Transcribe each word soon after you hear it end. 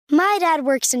My dad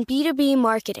works in B2B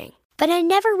marketing, but I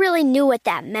never really knew what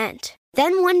that meant.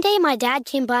 Then one day my dad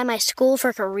came by my school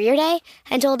for career day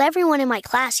and told everyone in my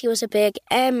class he was a big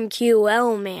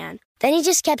MQL man. Then he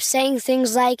just kept saying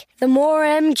things like, the more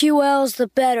MQLs, the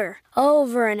better,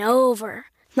 over and over.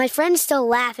 My friends still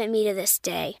laugh at me to this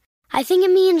day. I think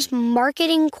it means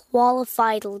marketing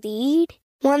qualified lead.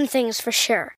 One thing's for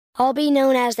sure, I'll be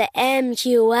known as the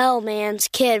MQL man's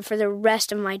kid for the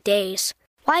rest of my days.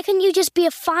 Why couldn't you just be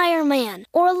a fireman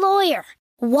or a lawyer?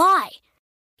 Why?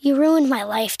 You ruined my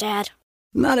life, Dad.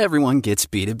 Not everyone gets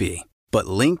B2B, but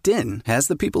LinkedIn has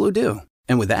the people who do.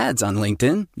 And with ads on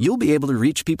LinkedIn, you'll be able to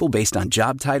reach people based on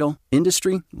job title,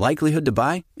 industry, likelihood to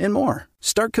buy, and more.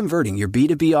 Start converting your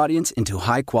B2B audience into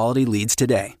high-quality leads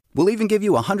today. We'll even give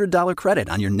you a $100 credit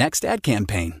on your next ad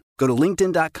campaign. Go to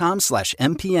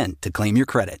linkedin.com/MPN to claim your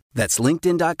credit. That's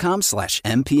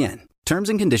linkedin.com/MPN. Terms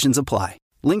and conditions apply.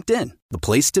 LinkedIn, the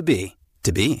place to be,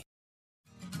 to be.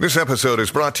 This episode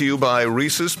is brought to you by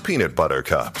Reese's Peanut Butter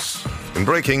Cups. In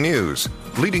breaking news,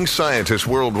 leading scientists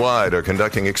worldwide are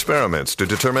conducting experiments to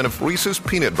determine if Reese's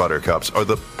Peanut Butter Cups are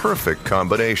the perfect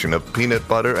combination of peanut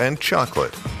butter and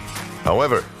chocolate.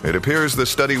 However, it appears the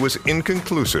study was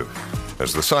inconclusive,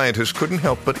 as the scientists couldn't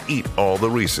help but eat all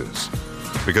the Reese's.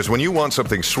 Because when you want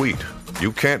something sweet,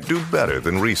 you can't do better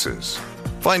than Reese's.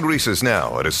 Find Reese's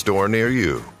now at a store near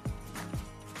you.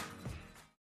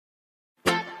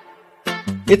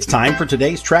 It's time for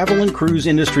today's travel and cruise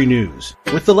industry news.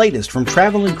 With the latest from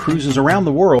travel and cruises around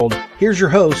the world, here's your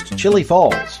host, Chili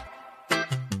Falls.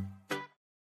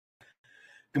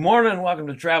 Good morning and welcome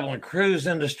to Travel and Cruise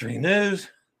Industry News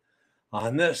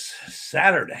on this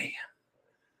Saturday,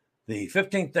 the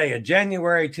 15th day of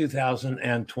January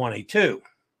 2022.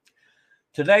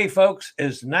 Today, folks,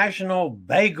 is National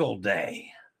Bagel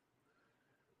Day.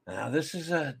 Now, this is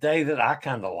a day that I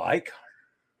kind of like.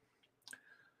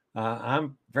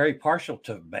 I'm very partial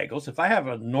to bagels. If I have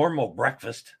a normal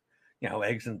breakfast,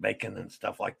 eggs and bacon and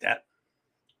stuff like that,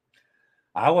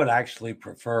 I would actually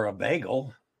prefer a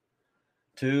bagel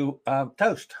to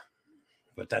toast,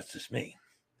 but that's just me.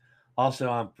 Also,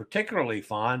 I'm particularly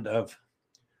fond of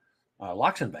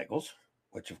lox and bagels,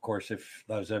 which, of course, if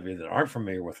those of you that aren't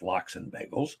familiar with lox and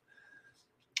bagels,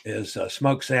 is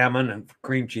smoked salmon and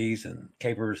cream cheese and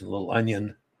capers and a little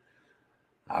onion.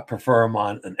 I prefer them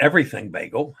on an everything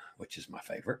bagel, which is my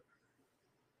favorite.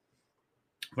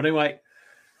 But anyway,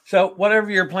 so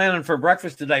whatever you're planning for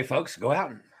breakfast today, folks, go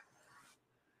out and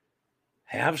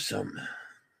have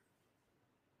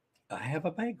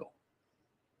a bagel.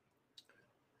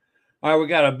 All right, we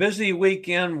got a busy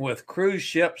weekend with cruise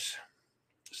ships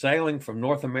sailing from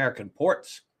North American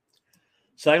ports.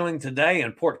 Sailing today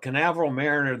in Port Canaveral,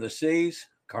 Mariner of the Seas,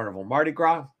 Carnival Mardi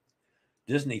Gras,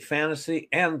 Disney Fantasy,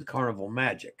 and Carnival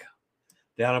Magic.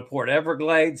 Down in Port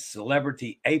Everglades,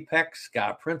 Celebrity Apex,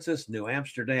 Sky Princess, New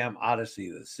Amsterdam, Odyssey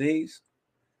of the Seas.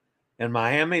 In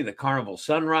Miami, the Carnival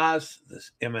Sunrise, the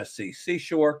MSC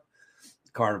Seashore,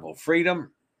 Carnival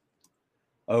Freedom.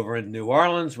 Over in New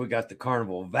Orleans, we got the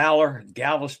Carnival Valor,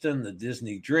 Galveston, the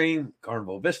Disney Dream,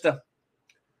 Carnival Vista.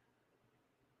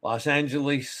 Los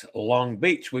Angeles, Long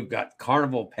Beach, we've got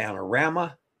Carnival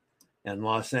Panorama. And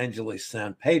Los Angeles,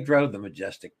 San Pedro, the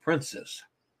Majestic Princess.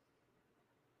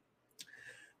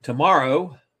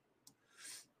 Tomorrow,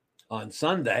 on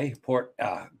Sunday, Port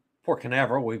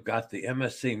Canaveral, we've got the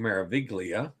MSC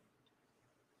Meraviglia,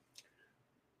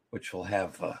 which will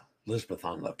have Elizabeth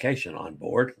on location on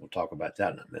board. We'll talk about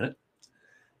that in a minute.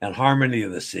 And Harmony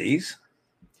of the Seas.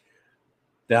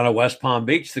 Down at West Palm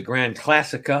Beach, the Grand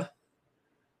Classica,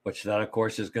 which that, of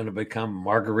course, is going to become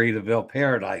Margaritaville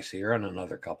Paradise here in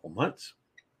another couple months.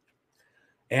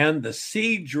 And the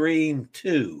Sea Dream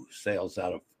 2 sails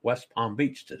out of West Palm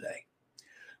Beach today.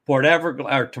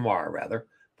 Tomorrow.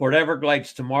 Port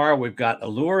Everglades tomorrow, we've got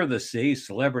Allure of the Sea,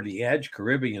 Celebrity Edge,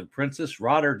 Caribbean Princess,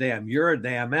 Rotterdam,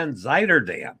 Eurodam, and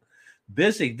Zuiderdam.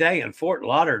 Busy day in Fort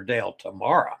Lauderdale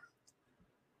tomorrow.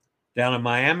 Down in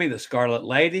Miami, the Scarlet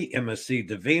Lady, MSC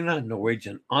Divina,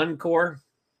 Norwegian Encore.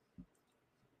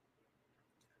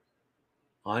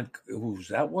 Was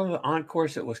that one of the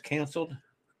encores that was canceled?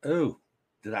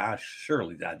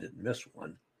 Surely I didn't miss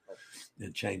one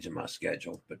in changing my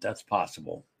schedule, but that's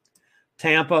possible.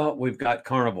 Tampa, we've got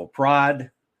Carnival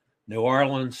Pride. New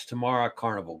Orleans tomorrow,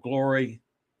 Carnival Glory.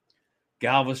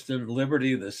 Galveston,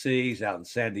 Liberty of the Seas out in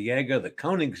San Diego, the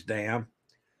Koningsdam.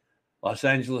 Los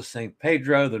Angeles, St.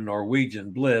 Pedro, the Norwegian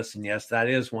Bliss. And yes, that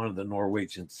is one of the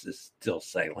Norwegians is still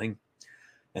sailing.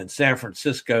 And San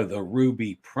Francisco, the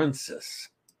Ruby Princess.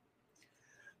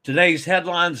 Today's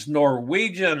headlines: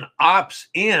 Norwegian opts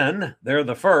in. They're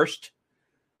the first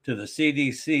to the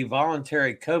CDC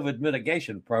voluntary COVID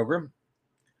mitigation program.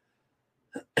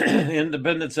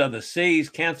 Independence of the Seas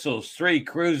cancels 3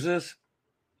 cruises.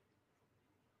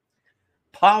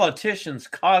 Politicians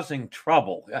causing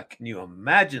trouble. Can you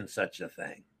imagine such a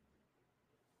thing?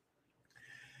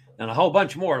 And a whole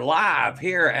bunch more live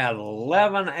here at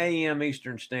 11 a.m.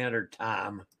 Eastern Standard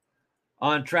Time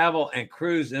on Travel and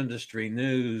Cruise Industry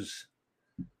News,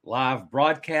 live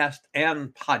broadcast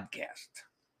and podcast.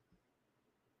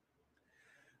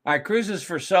 All right, Cruises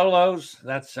for Solos.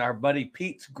 That's our buddy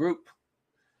Pete's group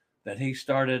that he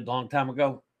started a long time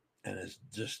ago and is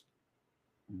just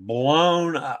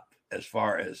blown up as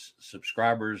far as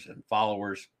subscribers and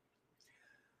followers.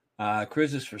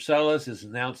 Cruises for Solos has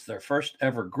announced their first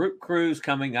ever group cruise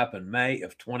coming up in May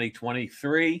of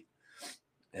 2023.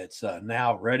 It's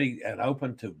now ready and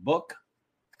open to book.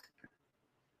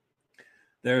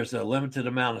 There's a limited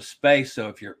amount of space, so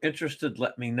if you're interested,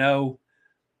 let me know.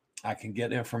 I can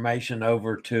get information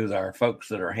over to our folks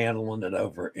that are handling it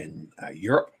over in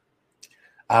Europe.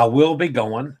 I will be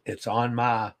going. It's on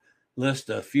my list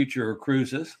of future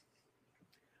cruises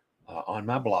on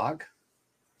my blog,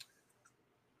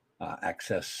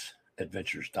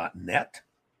 accessadventures.net.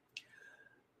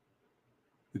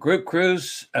 The group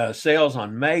cruise sails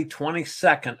on May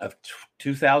 22nd of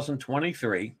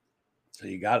 2023. So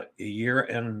you got a year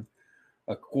and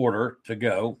a quarter to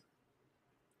go.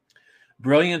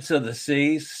 Brilliance of the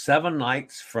Seas, 7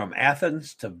 nights from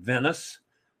Athens to Venice,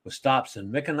 with stops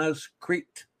in Mykonos,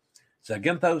 Crete,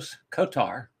 Zakynthos,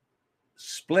 Kotar,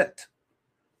 Split.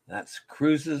 That's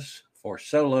Cruises for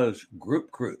Solos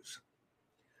group cruise.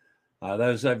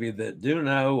 Those of you that do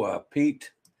know,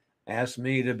 Pete asked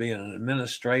me to be an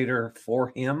administrator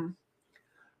for him,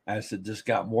 as it just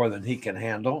got more than he can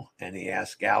handle. And he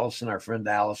asked Allison, our friend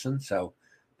Allison. So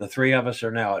the 3 of us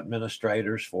are now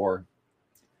administrators for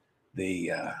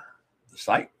the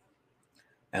site.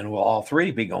 And we'll all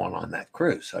 3 be going on that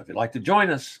cruise. So if you'd like to join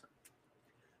us,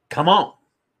 come on.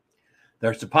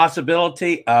 There's a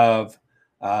possibility of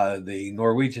the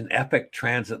Norwegian Epic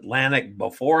Transatlantic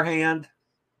beforehand,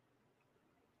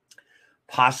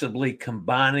 possibly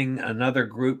combining another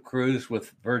group cruise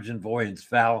with Virgin Voyage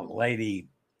Valiant Lady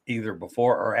either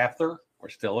before or after. We're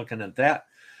still looking at that.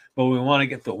 But we want to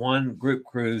get the one group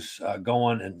cruise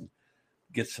going and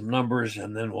get some numbers,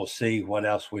 and then we'll see what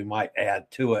else we might add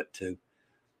to it to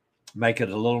make it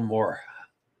a little more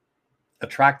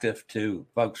attractive to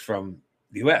folks from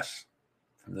the U.S.,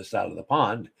 from this side of the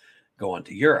pond, going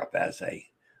to Europe as a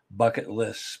bucket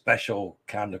list special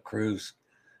kind of cruise.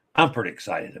 I'm pretty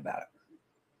excited about it.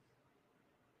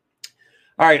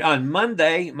 All right, on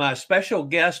Monday, my special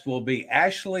guest will be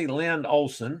Ashley Lynn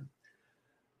Olson,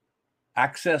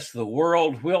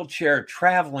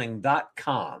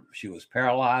 AccessTheWorldWheelchairTraveling.com. She was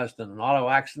paralyzed in an auto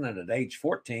accident at age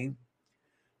 14,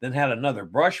 then had another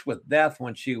brush with death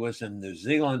when she was in New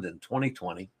Zealand in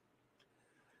 2020.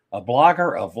 A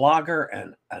blogger, a vlogger,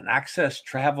 and an Access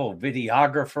travel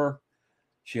videographer.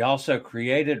 She also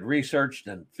created, researched,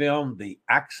 and filmed the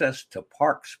Access to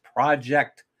Parks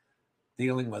project,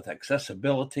 dealing with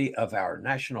accessibility of our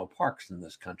national parks in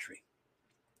this country.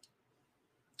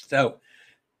 So,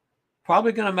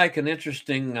 probably going to make an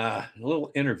interesting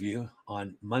little interview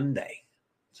on Monday.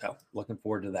 So, looking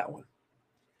forward to that one.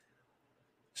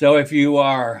 So, if you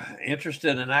are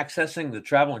interested in accessing the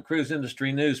Travel and Cruise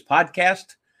Industry News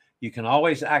podcast, you can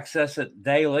always access it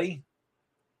daily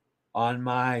on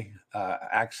my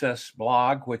Access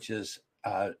blog, which is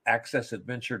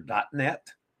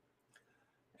accessadventure.net.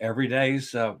 Every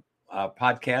day's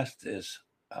podcast is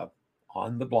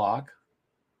on the blog.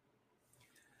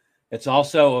 It's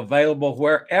also available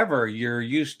wherever you're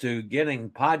used to getting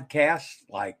podcasts,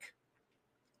 like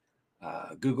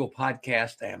Google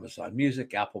Podcast, Amazon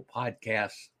Music, Apple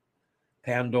Podcasts,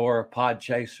 Pandora,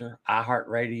 Podchaser,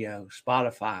 iHeartRadio,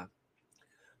 Spotify.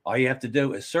 All you have to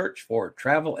do is search for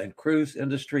Travel and Cruise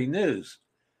Industry News,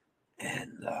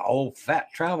 and the old fat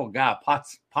travel guy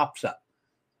pops up.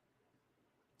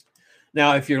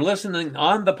 Now, if you're listening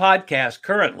on the podcast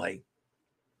currently,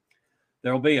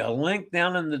 there will be a link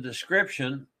down in the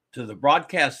description to the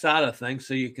broadcast side of things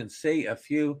so you can see a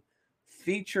few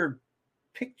featured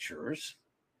pictures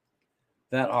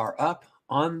that are up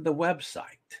on the website.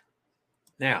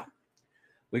 Now,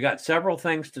 we got several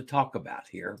things to talk about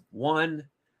here. One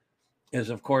is,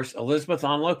 of course, Elizabeth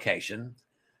on location.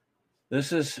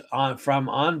 This is from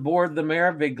On Board the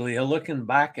Meraviglia, looking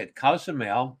back at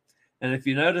Cozumel. And if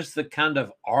you notice the kind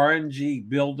of orangey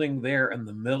building there in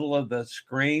the middle of the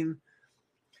screen,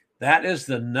 that is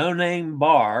the No Name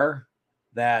bar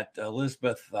that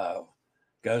Elizabeth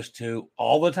goes to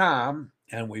all the time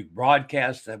and we've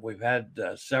broadcast that we've had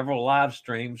several live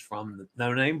streams from the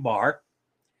No Name Bar.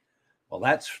 Well,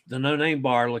 that's the No Name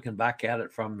Bar looking back at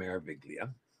it from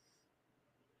Meraviglia.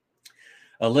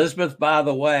 Elizabeth, by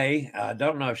the way, I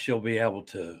don't know if she'll be able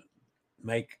to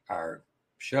make our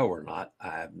show or not.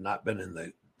 I have not been in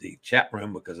the chat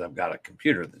room because I've got a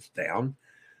computer that's down.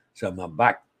 So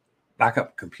my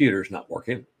backup computer's not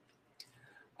working.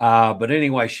 But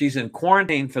anyway, she's in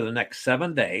quarantine for the next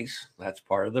 7 days. That's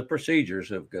part of the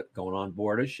procedures of going on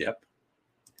board a ship.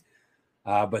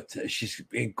 But she's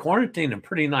in quarantine in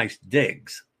pretty nice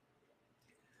digs.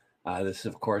 This,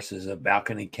 of course, is a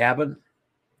balcony cabin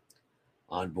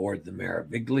on board the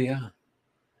Meraviglia.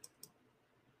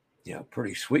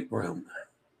 Pretty sweet room.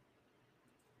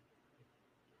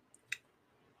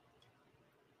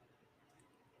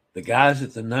 The guys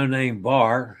at the No Name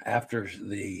Bar, after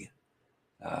the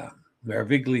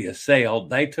Meraviglia sailed,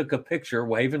 they took a picture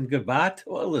waving goodbye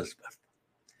to Elizabeth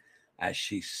as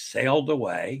she sailed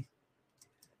away.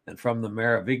 And from the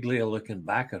Meraviglia, looking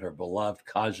back at her beloved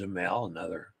Cozumel,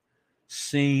 another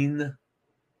scene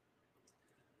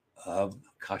of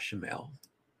Cozumel.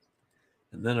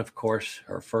 And then, of course,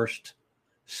 her first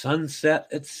sunset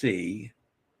at sea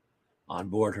on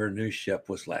board her new ship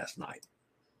was last night.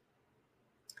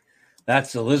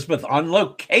 That's Elizabeth on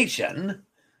location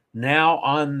now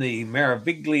on the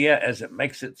Meraviglia as it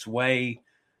makes its way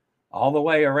all the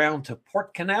way around to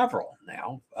Port Canaveral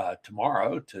now,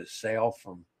 tomorrow to sail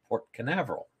from Port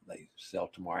Canaveral. They sail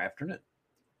tomorrow afternoon.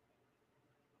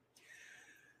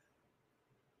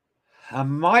 I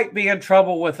might be in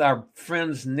trouble with our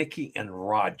friends Nikki and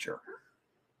Roger.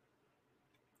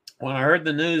 When I heard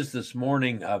the news this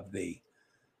morning of the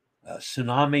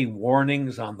tsunami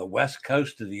warnings on the west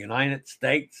coast of the United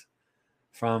States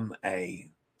from a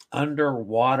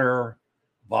underwater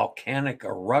volcanic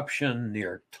eruption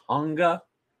near Tonga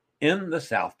in the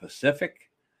South Pacific,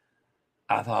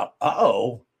 I thought,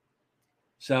 uh-oh.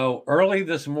 So early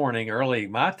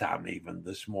my time even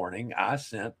this morning, I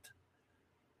sent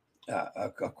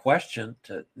a question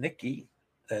to Nikki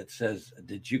that says,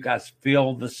 did you guys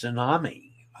feel the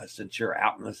tsunami since you're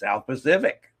out in the South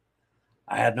Pacific?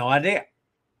 I had no idea.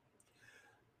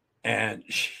 And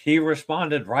she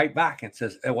responded right back and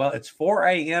says, well, it's 4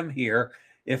 a.m. here.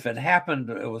 If it happened,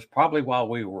 it was probably while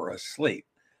we were asleep.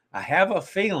 I have a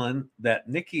feeling that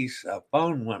Nikki's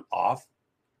phone went off,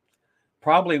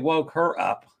 probably woke her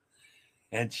up,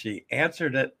 and she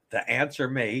answered it to answer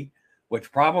me,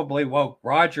 which probably woke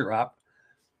Roger up.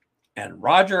 And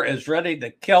Roger is ready to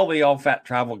kill the old fat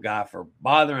travel guy for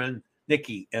bothering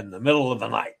Nikki in the middle of the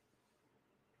night.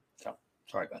 So,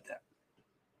 sorry about that.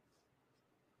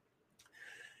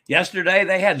 Yesterday,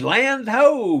 they had land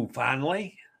ho,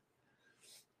 finally.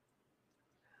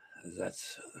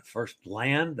 That's the first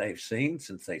land they've seen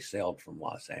since they sailed from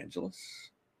Los Angeles.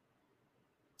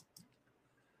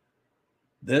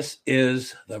 This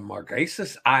is the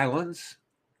Marquesas Islands,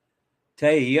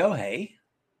 Taiohae,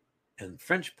 and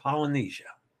French Polynesia.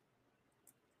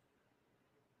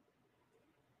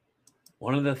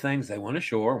 One of the things they went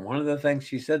ashore, one of the things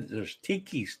she said, there's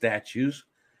tiki statues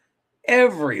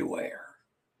everywhere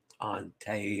on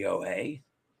Taiohae.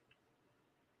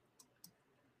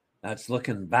 That's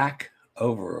looking back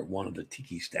over one of the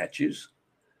tiki statues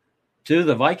to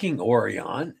the Viking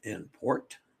Orion in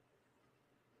port.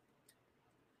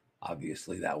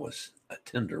 Obviously, that was a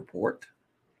tender port.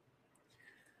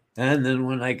 And then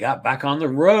when they got back on the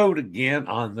road again,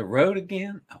 oh,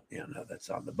 yeah, no, that's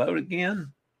on the boat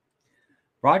again.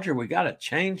 Roger, we got to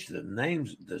change the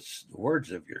names, the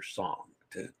words of your song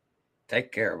to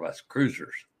take care of us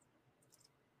cruisers.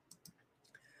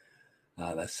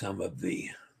 That's some of the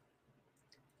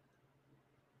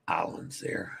islands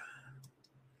there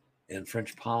in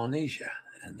French Polynesia,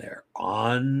 and they're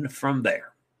on from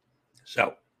there.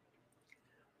 So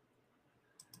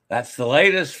that's the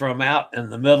latest from out in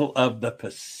the middle of the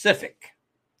Pacific.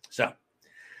 So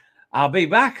I'll be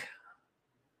back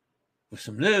with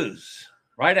some news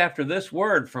right after this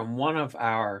word from one of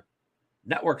our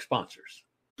network sponsors.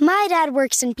 My dad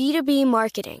works in B2B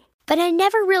marketing, but I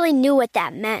never really knew what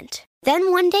that meant.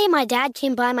 Then one day my dad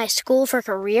came by my school for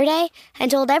career day and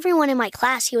told everyone in my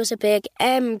class he was a big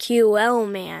MQL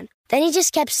man. Then he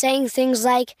just kept saying things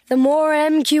like, the more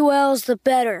MQLs, the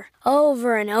better,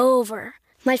 over and over.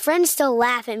 My friends still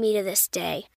laugh at me to this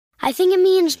day. I think it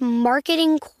means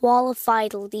marketing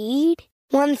qualified lead.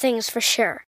 One thing's for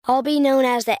sure. I'll be known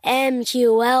as the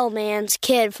MQL man's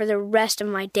kid for the rest of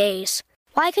my days.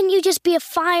 Why couldn't you just be a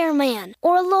fireman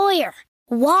or a lawyer?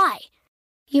 Why?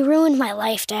 You ruined my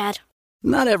life, Dad.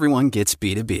 Not everyone gets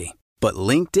B2B, but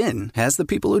LinkedIn has the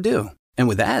people who do. And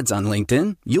with ads on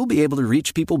LinkedIn, you'll be able to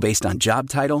reach people based on job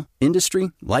title,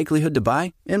 industry, likelihood to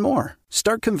buy, and more.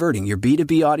 Start converting your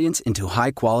B2B audience into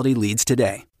high-quality leads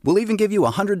today. We'll even give you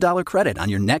a $100 credit on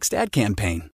your next ad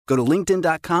campaign. Go to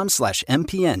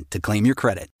linkedin.com/MPN to claim your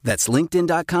credit. That's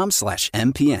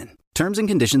linkedin.com/MPN. Terms and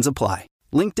conditions apply.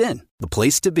 LinkedIn, the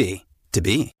place to be, to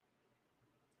be.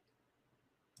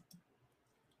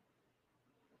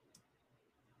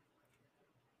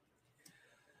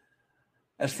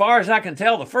 As far as I can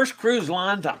tell, the first cruise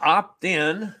line to opt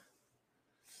in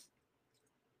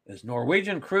is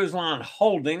Norwegian Cruise Line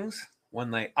Holdings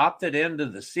when they opted into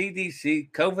the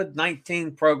CDC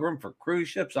COVID-19 program for cruise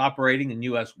ships operating in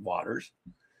U.S. waters,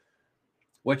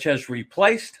 which has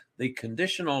replaced the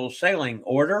conditional sailing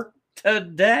order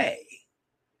today.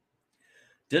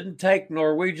 Didn't take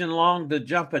Norwegian long to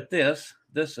jump at this.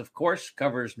 This, of course,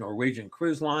 covers Norwegian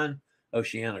Cruise Line,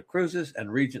 Oceania Cruises,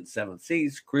 and Regent Seven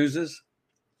Seas Cruises.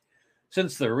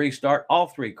 Since the restart, all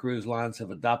three cruise lines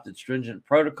have adopted stringent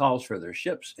protocols for their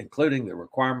ships, including the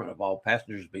requirement of all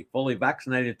passengers be fully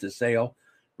vaccinated to sail,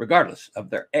 regardless of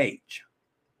their age.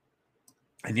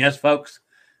 And yes, folks,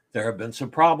 there have been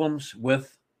some problems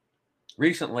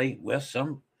recently with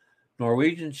some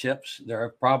Norwegian ships. There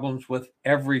are problems with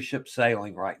every ship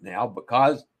sailing right now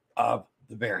because of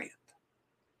the variant.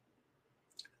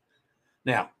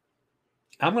 Now,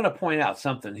 I'm going to point out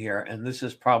something here, and this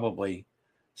is probably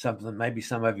something maybe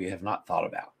some of you have not thought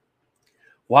about.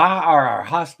 Why are our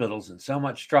hospitals in so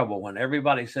much trouble when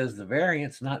everybody says the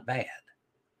variant's not bad?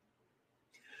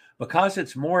 Because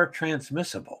it's more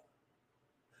transmissible.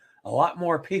 A lot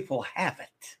more people have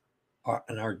it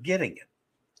and are getting it.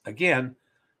 Again,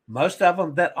 most of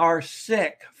them that are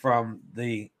sick from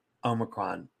the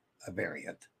Omicron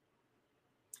variant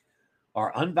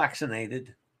are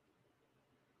unvaccinated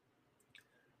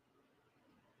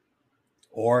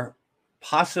or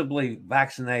possibly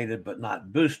vaccinated but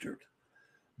not boosted.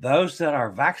 Those that are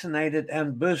vaccinated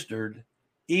and boosted,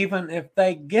 even if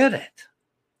they get it,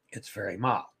 it's very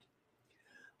mild.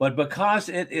 But because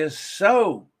it is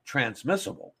so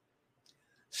transmissible,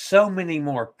 so many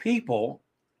more people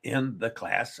in the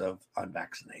class of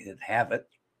unvaccinated have it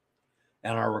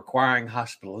and are requiring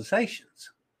hospitalizations.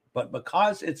 But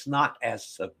because it's not as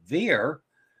severe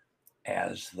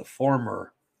as the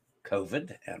former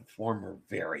COVID and former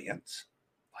variants,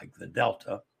 like the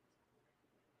Delta,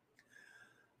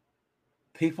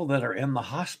 people that are in the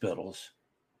hospitals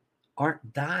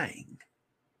aren't dying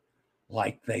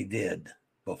like they did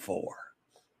before.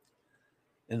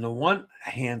 In the one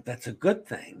hand, that's a good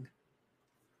thing.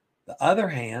 The other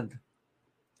hand,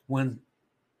 when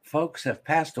folks have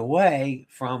passed away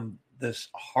from this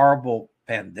horrible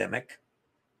pandemic,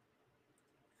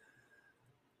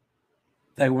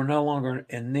 they were no longer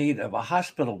in need of a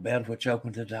hospital bed, which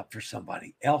opened it up for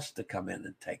somebody else to come in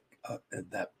and take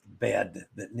that bed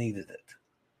that needed it.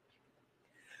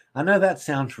 I know that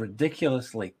sounds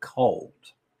ridiculously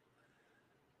cold,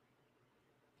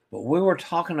 but we were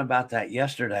talking about that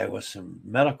yesterday with some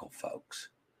medical folks,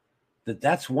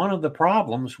 that's one of the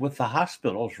problems with the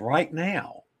hospitals right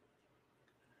now.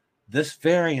 This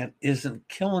variant isn't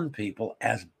killing people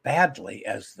as badly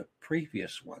as the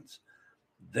previous ones.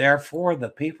 Therefore, the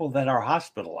people that are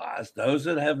hospitalized, those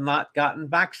that have not gotten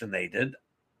vaccinated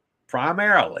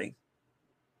primarily,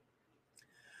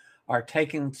 are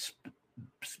taking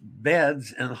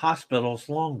beds in hospitals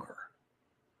longer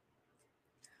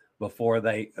before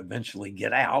they eventually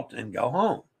get out and go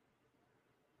home.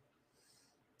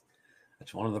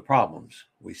 That's one of the problems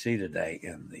we see today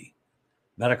in the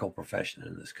medical profession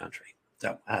in this country.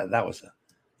 So that was a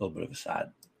little bit of a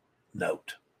side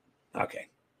note. Okay.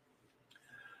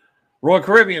 Royal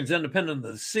Caribbean's Independence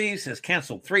of the Seas has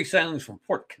canceled 3 sailings from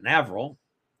Port Canaveral,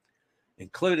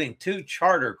 including 2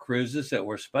 charter cruises that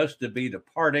were supposed to be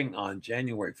departing on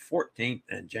January 14th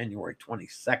and January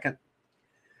 22nd.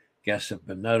 Guests have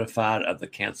been notified of the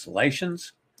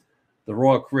cancellations. The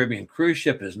Royal Caribbean cruise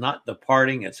ship is not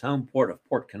departing its home port of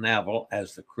Port Canaveral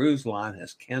as the cruise line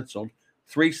has canceled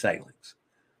 3 sailings.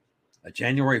 A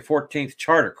January 14th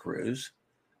charter cruise,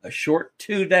 a short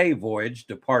 2-day voyage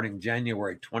departing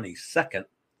January 22nd,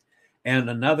 and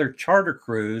another charter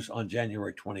cruise on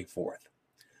January 24th.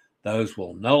 Those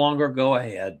will no longer go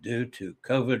ahead due to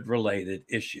COVID-related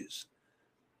issues.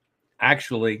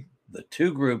 Actually, the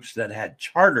 2 groups that had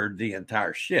chartered the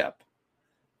entire ship,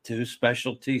 2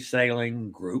 specialty sailing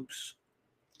groups,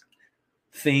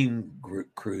 theme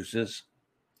group cruises,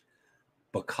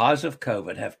 because of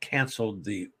COVID, have canceled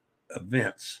the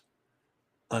events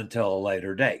until a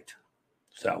later date.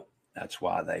 So that's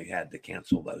why they had to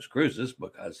cancel those cruises,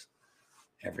 because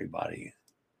everybody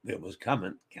that was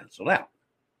coming canceled out.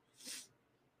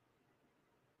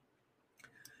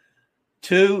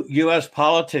 Two U.S.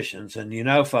 politicians, and you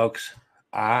know, folks,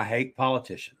 I hate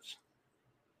politicians.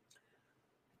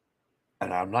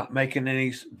 And I'm not making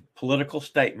any political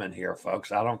statement here,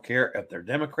 folks. I don't care if they're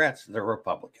Democrats, they're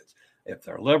Republicans, if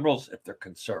they're liberals, if they're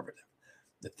conservative.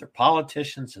 If they're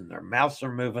politicians and their mouths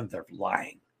are moving, they're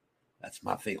lying. That's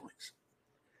my feelings.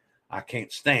 I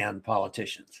can't stand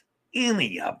politicians,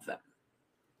 any of them.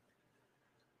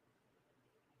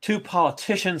 Two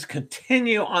politicians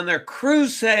continue on their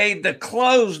crusade to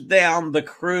close down the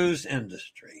cruise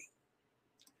industry.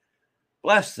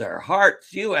 Bless their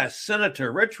hearts, U.S.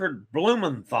 Senator Richard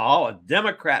Blumenthal, a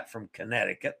Democrat from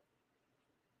Connecticut,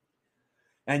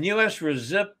 and U.S.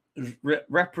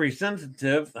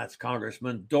 Representative, that's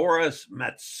Congressman Doris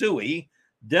Matsui,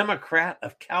 Democrat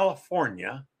of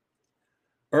California,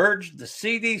 urged the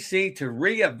CDC to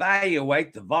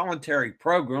reevaluate the voluntary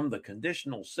program, the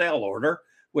conditional sail order,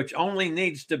 which only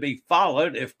needs to be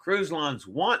followed if cruise lines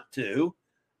want to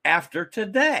after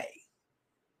today.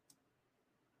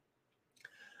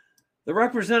 The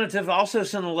representative also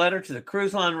sent a letter to the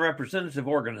Cruise Line Representative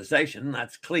Organization,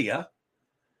 that's CLIA,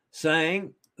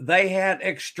 saying they had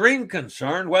extreme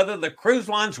concern whether the cruise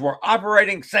lines were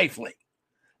operating safely.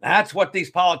 That's what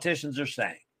these politicians are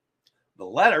saying. The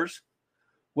letters,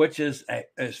 which is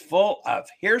full of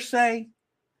hearsay,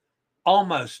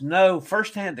 almost no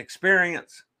firsthand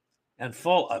experience, and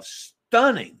full of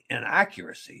stunning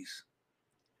inaccuracies,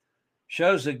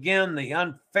 shows again the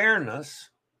unfairness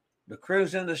the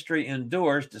cruise industry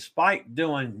endures despite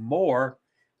doing more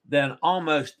than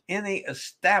almost any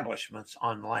establishments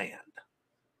on land.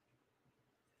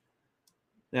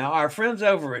 Now, our friends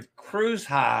over at Cruise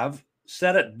Hive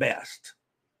said it best.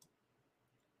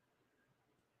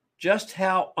 Just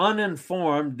how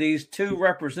uninformed these two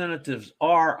representatives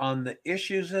are on the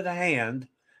issues at hand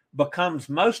becomes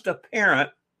most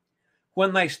apparent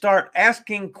when they start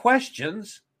asking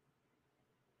questions.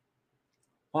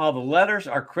 While the letters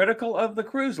are critical of the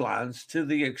cruise lines to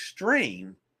the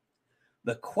extreme,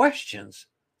 the questions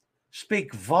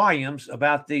speak volumes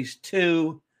about these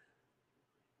two,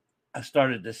 I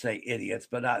started to say idiots,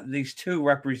 but these two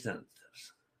representatives.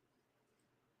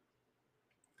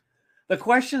 The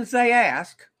questions they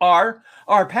ask are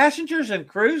passengers and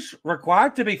crews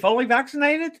required to be fully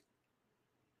vaccinated?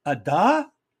 Duh?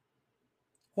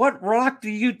 What rock do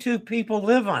you two people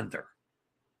live under?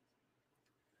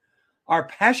 Are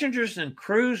passengers and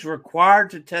crews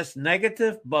required to test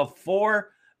negative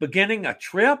before beginning a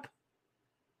trip?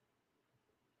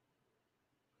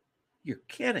 You're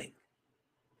kidding.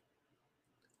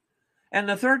 And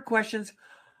the third question is,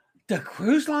 do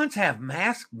cruise lines have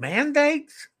mask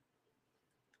mandates?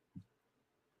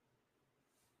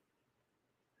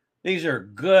 These are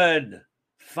good,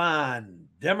 fine,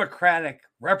 Democratic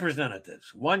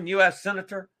representatives, one U.S.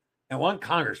 senator and one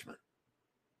congressman.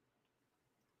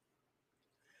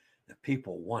 The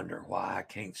people wonder why I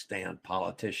can't stand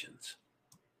politicians.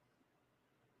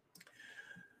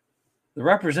 The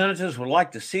representatives would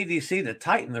like the CDC to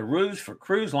tighten the rules for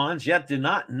cruise lines, yet do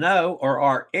not know or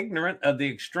are ignorant of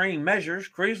the extreme measures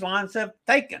cruise lines have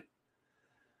taken.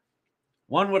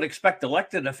 One would expect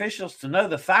elected officials to know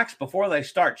the facts before they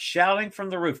start shouting from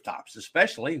the rooftops,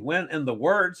 especially when, in the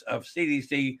words of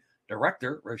CDC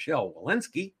Director Rochelle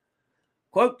Walensky,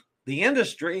 quote, the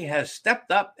industry has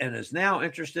stepped up and is now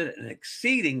interested in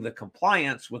exceeding the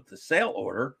compliance with the sail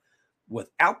order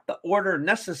without the order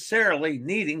necessarily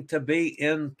needing to be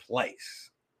in place.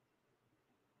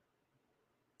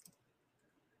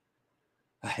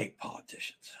 I hate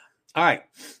politicians. All right.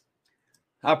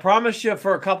 I promised you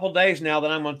for a couple days now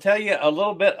that I'm going to tell you a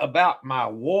little bit about my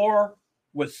war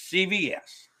with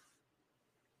CVS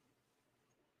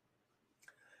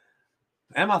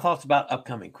and my thoughts about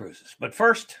upcoming cruises. But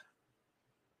first,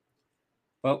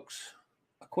 folks,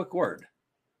 a quick word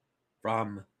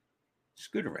from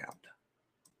Scootaround.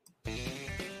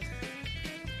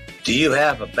 Do you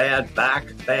have a bad back,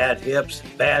 bad hips,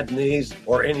 bad knees,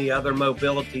 or any other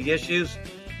mobility issues?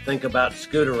 Think about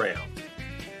Scootaround.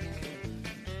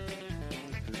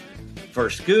 For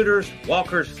scooters,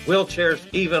 walkers, wheelchairs,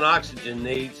 even oxygen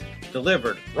needs,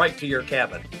 delivered right to your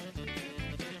cabin.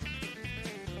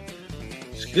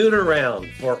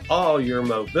 Scootaround for all your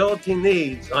mobility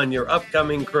needs on your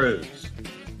upcoming cruise.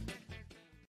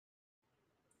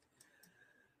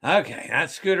 Okay,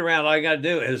 that's Scootaround. All you got to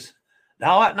do is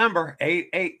dial that number,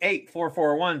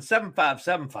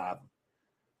 888-441-7575.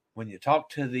 When you talk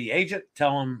to the agent,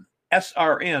 tell them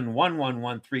SRN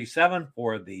 11137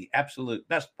 for the absolute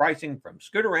best pricing from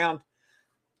Scootaround,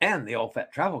 and the old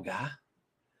fat travel guy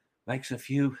makes a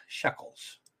few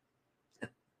shekels,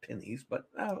 pennies, but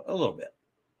a little bit.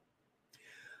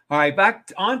 All right,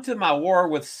 back onto my war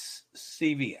with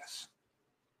CVS.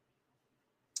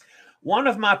 One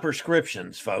of my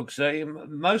prescriptions, folks,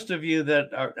 most of you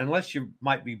that are, unless you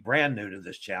might be brand new to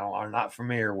this channel, are not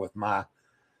familiar with my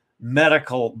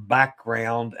medical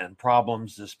background and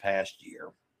problems this past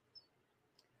year.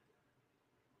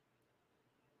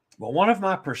 But one of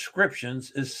my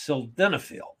prescriptions is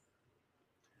sildenafil.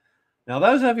 Now,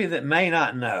 those of you that may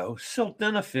not know,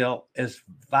 sildenafil is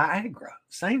Viagra.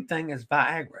 Same thing as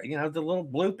Viagra. You know, the little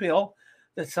blue pill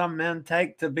that some men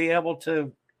take to be able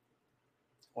to,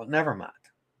 well, never mind.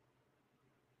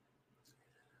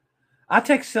 I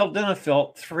take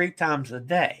sildenafil 3 times a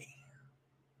day.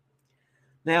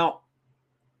 Now,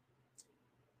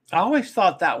 I always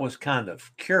thought that was kind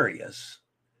of curious,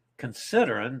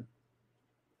 considering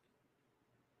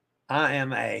I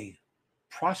am a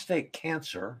prostate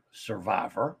cancer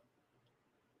survivor.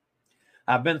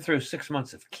 I've been through 6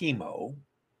 months of chemo.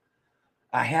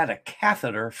 I had a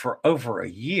catheter for over a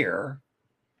year,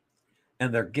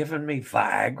 and they're giving me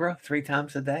Viagra 3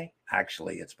 times a day.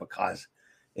 Actually, it's because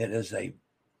it is a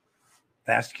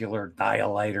vascular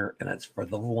dilator, and it's for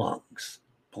the lungs,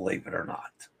 believe it or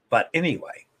not. But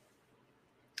anyway,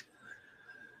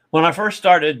 when I first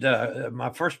started, my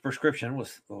first prescription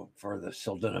was for the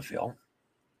sildenafil.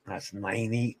 That's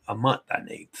 $90 a month. I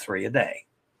need 3 a day.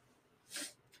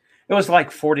 It was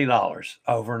like $40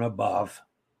 over and above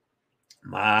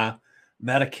my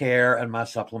Medicare and my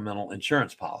supplemental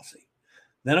insurance policy.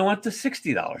 Then it went to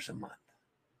 $60 a month.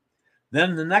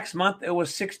 Then the next month, it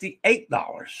was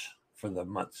 $68 for the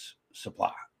month's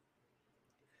supply.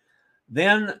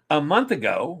 Then a month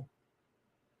ago,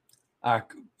 I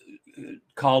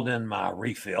called in my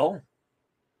refill.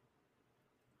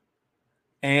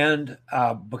 And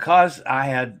because I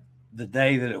had the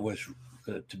day that it was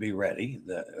to be ready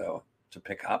to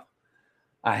pick up,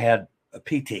 I had a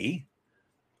PT.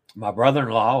 My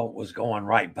brother-in-law was going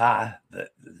right by the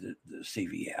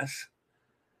CVS.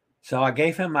 So I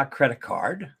gave him my credit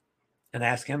card and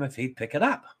asked him if he'd pick it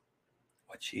up,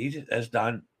 which he has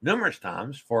done numerous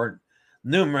times for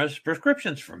numerous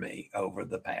prescriptions for me over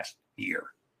the past year.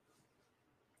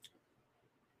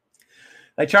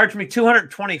 They charged me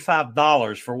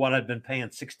 $225 for what I'd been paying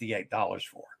 $68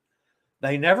 for.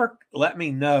 They never let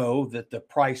me know that the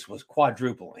price was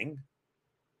quadrupling.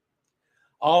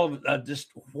 All of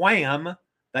just wham,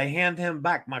 they hand him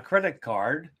back my credit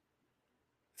card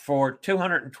for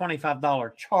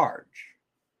 $225 charge.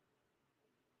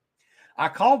 I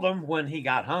called him when he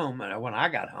got home, and when I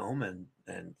got home and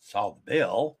saw the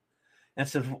bill, and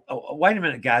said, "Wait a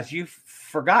minute, guys, you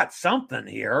forgot something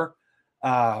here.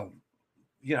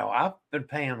 You know, I've been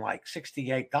paying like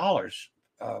 $68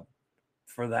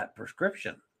 for that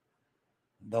prescription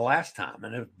the last time.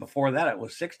 And before that, it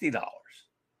was $60.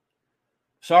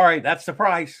 Sorry, that's the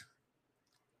price.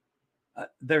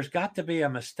 There's got to be a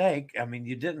mistake. I mean,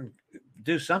 you didn't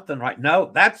do something right. No,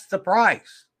 that's the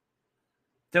price.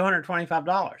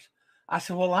 $225. I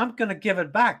said, well, I'm going to give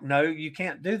it back. No, you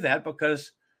can't do that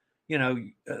because, you know,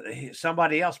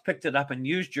 somebody else picked it up and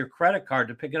used your credit card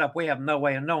to pick it up. We have no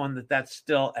way of knowing that that's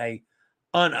still a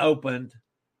unopened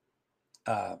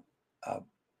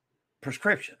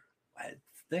prescription.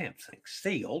 Damn thing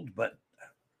sealed, but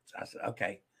I said,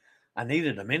 okay, I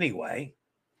needed them anyway.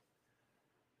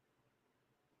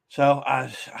 So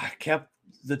I kept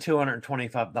the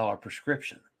 $225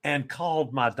 prescription and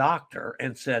called my doctor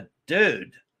and said,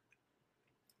 dude,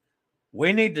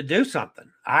 we need to do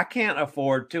something. I can't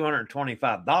afford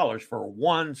 $225 for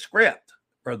one script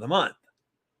for the month.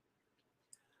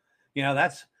 You know,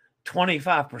 that's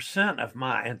 25% of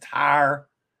my entire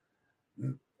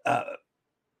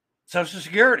Social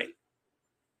Security.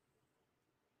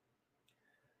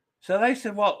 So they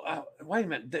said, well, wait a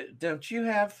minute, don't you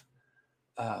have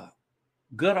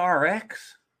GoodRx?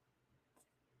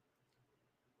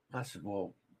 I said,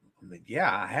 well, I mean,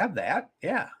 yeah, I have that.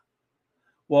 Yeah.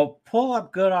 Well, pull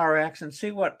up GoodRx and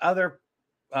see what other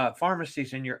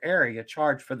pharmacies in your area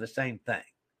charge for the same thing.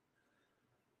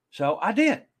 So I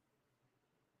did.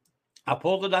 I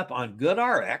pulled it up on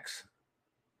GoodRx.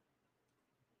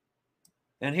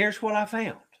 And here's what I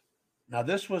found. Now,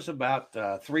 this was about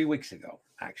 3 weeks ago,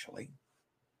 actually.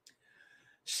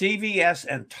 CVS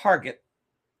and Target,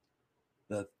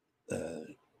 the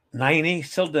 90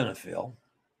 sildenafil,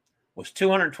 was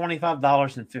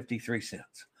 $225.53.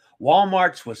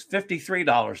 Walmart's was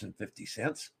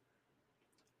 $53.50.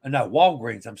 No,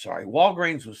 Walgreens, I'm sorry.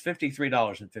 Walgreens was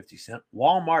 $53.50.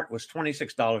 Walmart was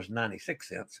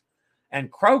 $26.96.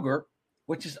 And Kroger,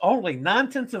 which is only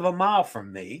 9/10 of a mile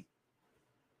from me,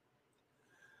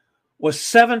 was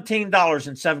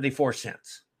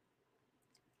 $17.74.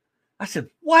 I said,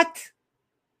 what?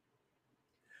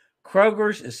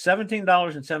 Kroger's is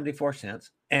 $17.74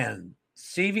 and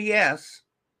CVS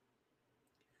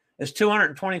is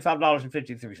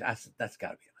 $225.53. I said, that's got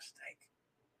to be a mistake.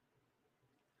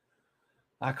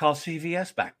 I call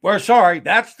CVS back. We're sorry,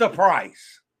 that's the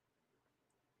price.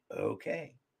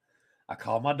 Okay. I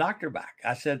called my doctor back.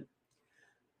 I said,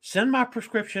 send my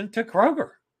prescription to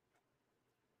Kroger.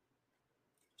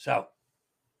 So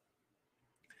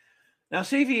now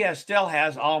CVS still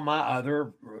has all my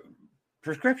other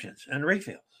prescriptions and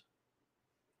refills.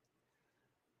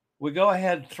 We go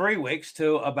ahead 3 weeks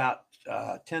to about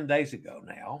 10 days ago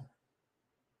now.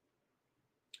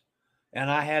 And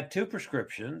I had 2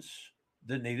 prescriptions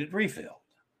that needed refilled.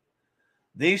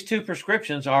 These 2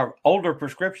 prescriptions are older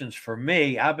prescriptions for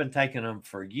me. I've been taking them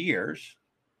for years.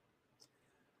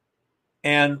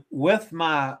 And with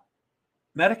my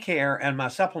Medicare and my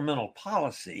supplemental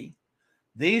policy,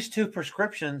 these 2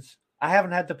 prescriptions I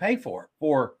haven't had to pay for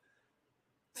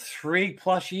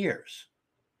 3+ years.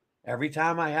 Every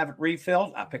time I have it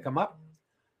refilled, I pick them up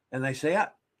and they say, yeah,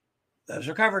 those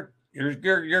are covered. You're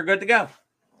good to go.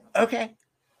 Okay.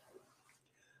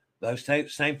 Those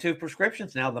same 2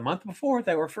 prescriptions. Now, the month before,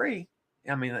 they were free.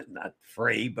 I mean, not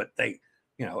free, but they,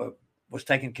 it was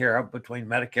taken care of between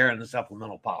Medicare and the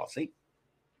supplemental policy.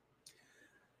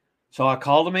 So I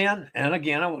called them in, and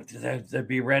again, they'd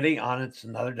be ready on it's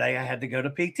another day. I had to go to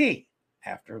PT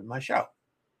after my show.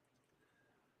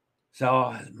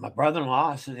 So my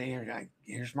brother-in-law said,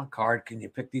 here's my card. Can you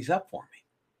pick these up for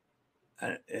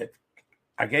me?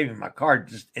 I gave him my card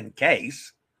just in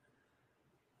case.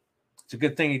 It's a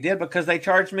good thing he did because they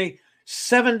charged me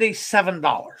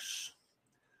 $77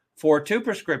 for 2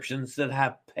 prescriptions that I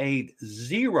have paid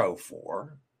 $0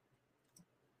 for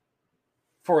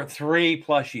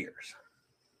 3+ years.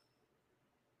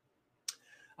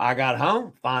 I got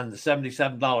home, find the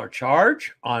 $77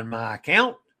 charge on my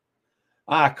account.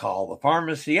 I call the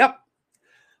pharmacy up.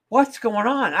 What's going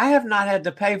on? I have not had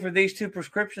to pay for these 2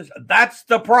 prescriptions. That's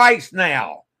the price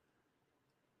now.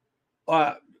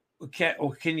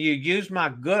 Can you use my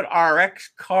GoodRx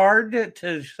card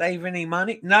to save any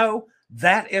money? No,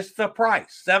 that is the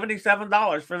price.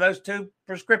 $77 for those 2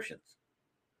 prescriptions.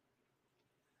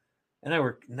 And they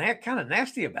were kind of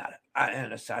nasty about it.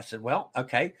 And I said, well,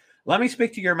 okay, let me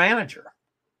speak to your manager.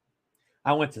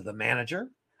 I went to the manager.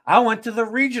 I went to the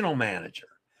regional manager.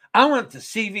 I went to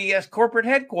CVS corporate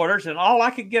headquarters, and all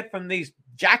I could get from these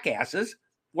jackasses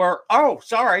were, oh,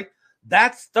 sorry,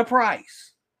 that's the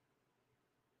price.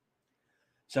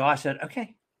 So I said,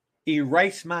 okay,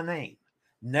 erase my name.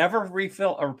 Never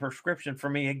refill a prescription for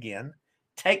me again.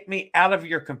 Take me out of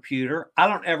your computer. I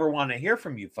don't ever want to hear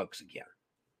from you folks again.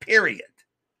 Period.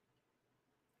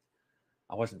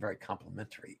 I wasn't very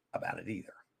complimentary about it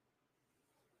either.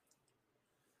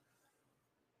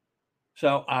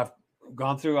 So I've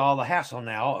gone through all the hassle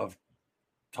now of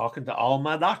talking to all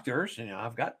my doctors.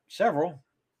 I've got several,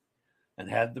 and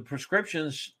had the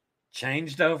prescriptions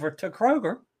changed over to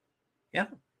Kroger. Yeah.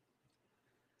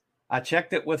 I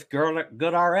checked it with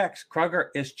GoodRx. Kroger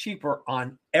is cheaper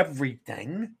on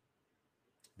everything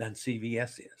than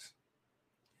CVS is.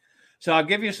 So I'll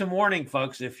give you some warning,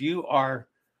 folks. If you are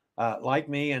like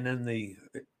me and in the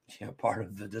part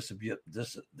of the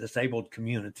disabled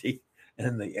community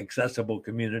and the accessible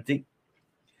community,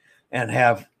 and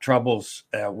have troubles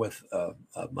with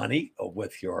money or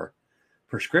with your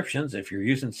prescriptions, if you're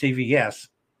using CVS,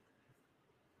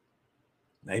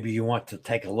 maybe you want to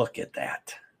take a look at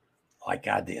that. Like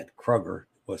I did. Kroger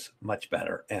was much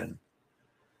better, and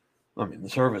the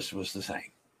service was the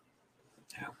same.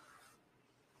 Yeah.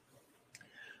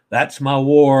 That's my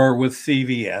war with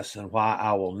CVS and why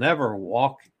I will never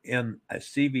walk in a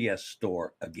CVS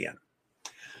store again.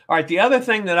 All right, the other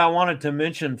thing that I wanted to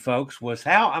mention, folks, was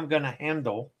how I'm going to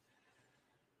handle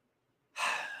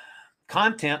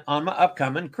content on my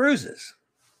upcoming cruises.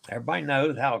 Everybody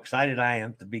knows how excited I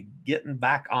am to be getting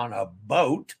back on a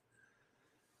boat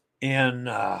in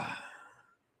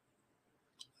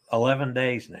 11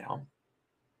 days now.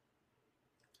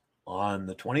 On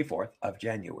the 24th of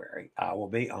January, I will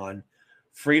be on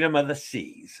Freedom of the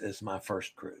Seas as my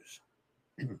first cruise.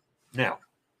 Now,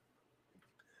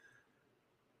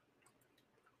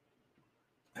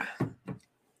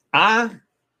 I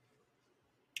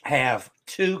have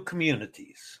 2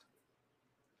 communities.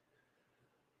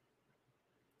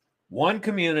 One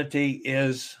community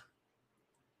is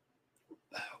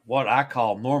what I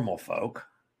call normal folk.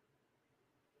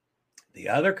 The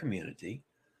other community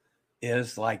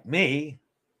is like me,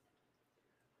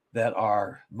 that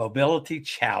are mobility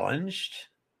challenged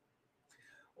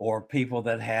or people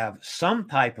that have some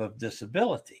type of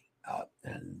disability.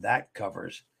 And that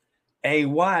covers a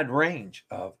wide range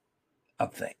of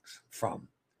things, from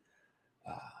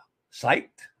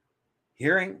sight,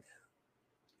 hearing,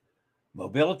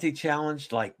 mobility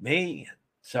challenged like me, and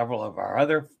several of our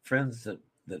other friends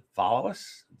that follow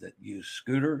us that use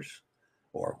scooters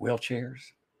or wheelchairs,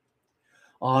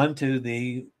 on to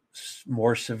the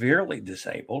more severely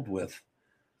disabled with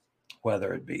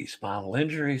whether it be spinal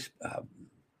injuries,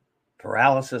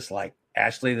 paralysis like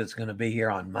Ashley that's going to be here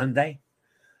on Monday,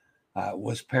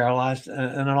 was paralyzed in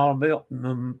an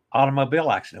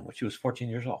automobile accident when she was 14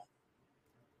 years old.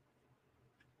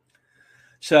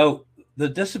 So the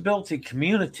disability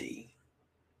community,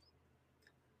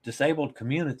 disabled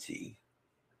community,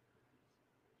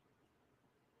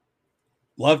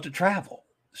 love to travel.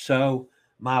 So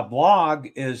my blog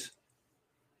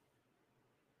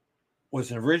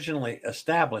was originally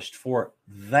established for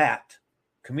that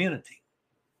community.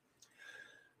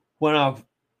 When I've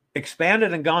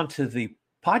expanded and gone to the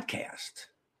podcast,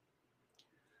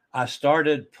 I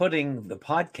started putting the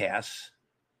podcasts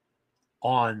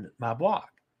on my blog.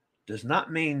 Does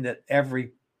not mean that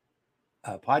every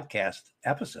podcast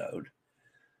episode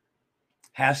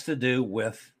has to do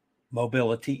with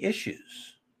mobility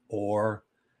issues or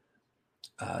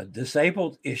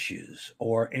disabled issues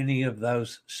or any of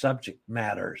those subject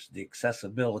matters, the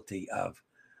accessibility of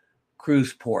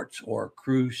cruise ports or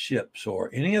cruise ships or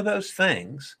any of those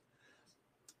things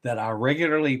that I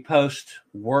regularly post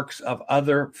works of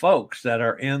other folks that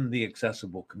are in the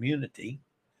accessible community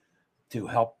to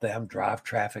help them drive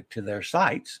traffic to their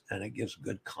sites. And it gives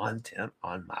good content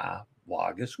on my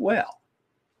blog as well.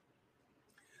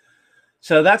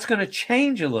 So that's going to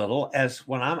change a little as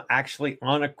when I'm actually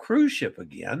on a cruise ship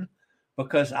again,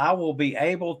 because I will be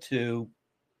able to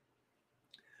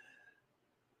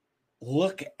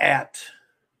look at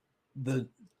the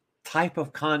type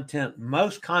of content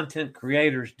most content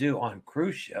creators do on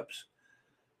cruise ships,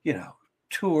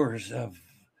 tours of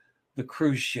the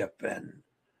cruise ship and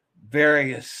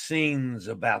various scenes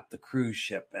about the cruise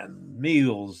ship and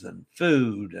meals and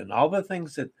food and all the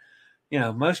things that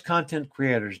most content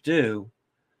creators do.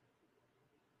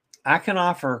 I can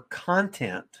offer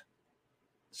content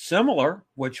similar,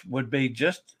 which would be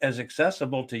just as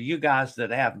accessible to you guys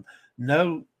that have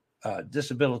no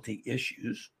disability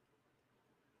issues,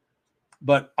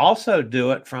 but also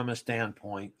do it from a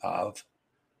standpoint of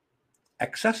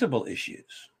accessible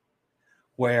issues.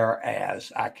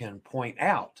 Whereas I can point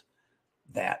out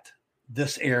that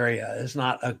this area is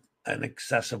not an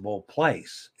accessible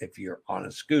place if you're on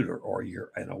a scooter or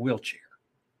you're in a wheelchair.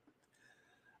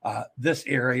 This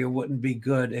area wouldn't be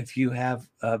good if you have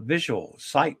visual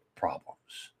sight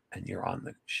problems and you're on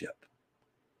the ship.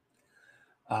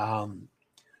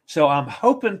 So I'm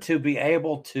hoping to be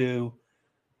able to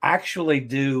actually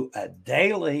do a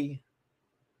daily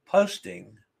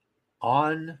posting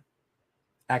on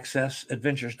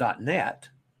accessadventures.net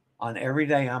on every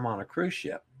day I'm on a cruise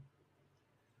ship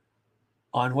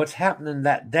on what's happening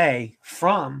that day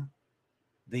from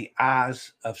the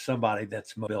eyes of somebody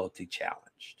that's mobility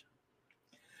challenged.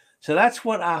 So that's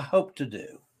what I hope to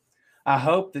do. I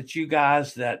hope that you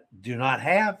guys that do not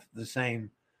have the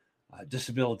same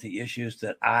disability issues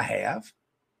that I have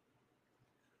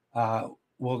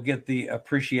will get the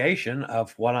appreciation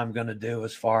of what I'm going to do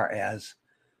as far as,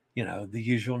 the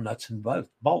usual nuts and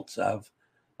bolts of,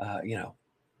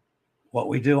 what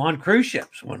we do on cruise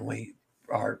ships when we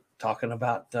are talking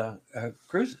about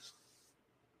cruises.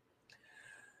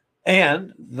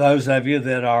 And those of you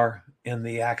that are in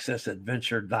the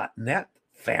accessadventure.net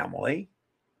family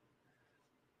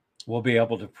will be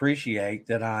able to appreciate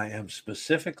that I am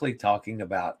specifically talking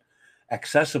about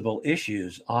accessible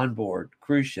issues on board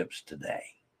cruise ships today.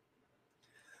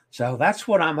 So that's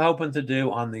what I'm hoping to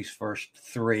do on these first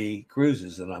 3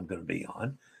 cruises that I'm going to be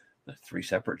on. The 3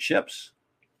 separate ships.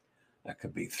 That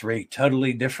could be 3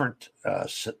 totally different,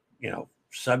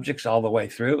 subjects all the way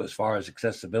through as far as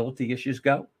accessibility issues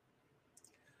go.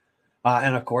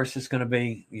 And of course, it's going to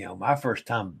be, my first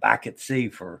time back at sea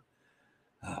for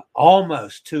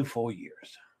almost 2 full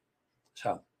years.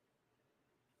 So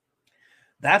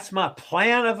that's my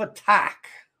plan of attack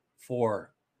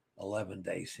for 11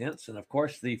 days hence. And of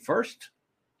course, the first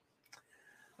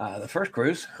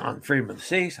cruise on Freedom of the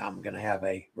Seas, I'm going to have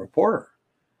a reporter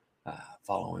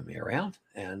following me around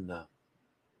and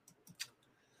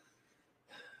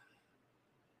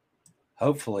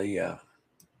hopefully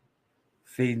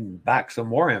feeding back some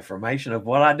more information of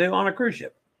what I do on a cruise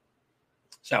ship.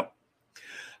 So,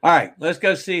 all right, let's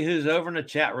go see who's over in the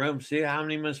chat room, see how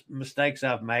many mistakes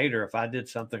I've made or if I did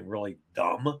something really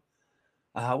dumb,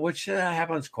 which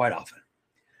happens quite often.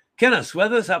 Kenneth's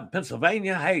with us up in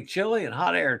Pennsylvania. Hey, Chili and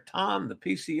Hot Air Tom, the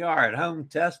PCR at home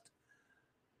test.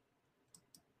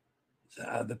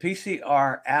 The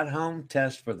PCR at home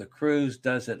test for the cruise,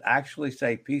 does it actually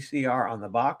say PCR on the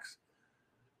box?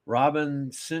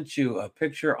 Robin sent you a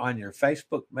picture on your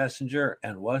Facebook Messenger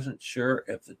and wasn't sure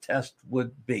if the test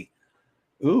would be.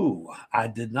 Ooh, I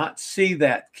did not see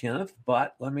that, Kenneth,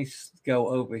 but let me go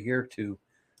over here to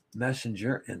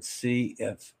Messenger and see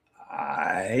if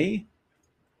I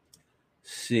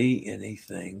see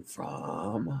anything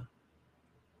from.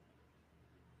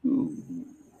 Ooh.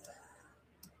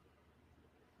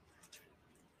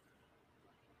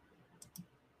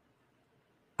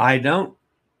 I don't.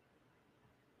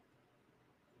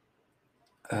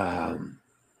 I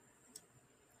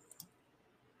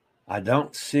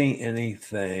don't see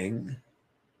anything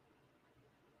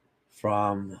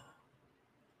from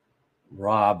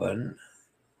Robin.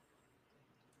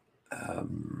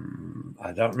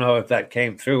 I don't know if that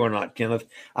came through or not, Kenneth.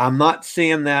 I'm not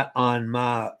seeing that on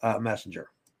my messenger.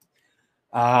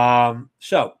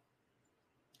 So,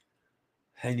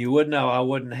 and you would know I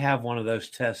wouldn't have one of those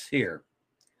tests here.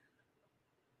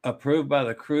 Approved by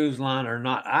the cruise line or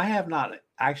not. I have not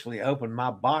actually opened my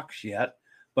box yet,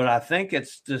 but I think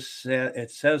it's just,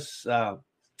 it says, I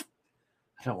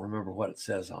don't remember what it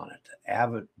says on it.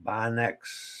 Avid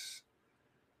Binex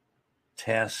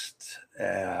test,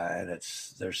 and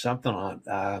there's something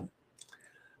on.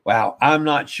 Wow, I'm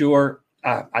not sure.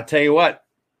 I tell you what,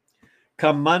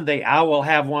 come Monday, I will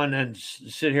have one and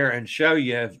sit here and show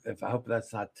you. If I hope is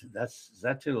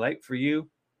that too late for you?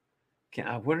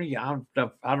 When are you? I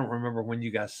don't remember when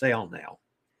you guys sail now.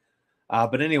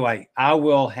 But anyway, I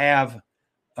will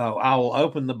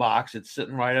open the box. It's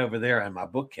sitting right over there in my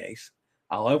bookcase.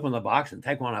 I'll open the box and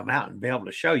take one of them out and be able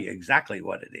to show you exactly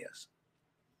what it is.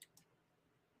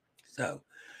 So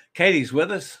Katie's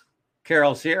with us.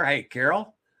 Carol's here. Hey,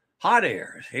 Carol. Hot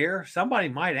Air is here. Somebody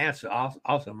might answer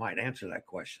that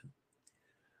question.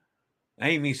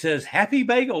 Amy says, Happy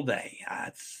Bagel Day.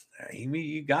 Amy,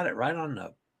 you got it right on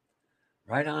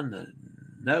the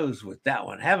nose with that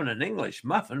one. Having an English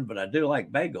muffin, but I do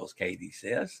like bagels, Katie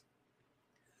says.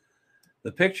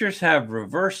 The pictures have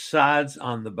reverse sides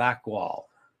on the back wall.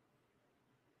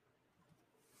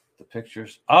 The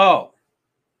pictures. Oh,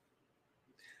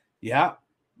 yeah,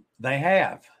 they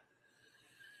have.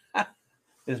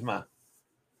 Is my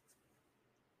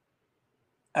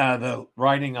the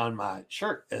writing on my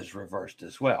shirt is reversed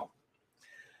as well.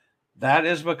 That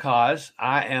is because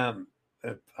I'm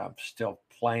still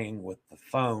playing with the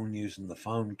phone, using the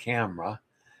phone camera,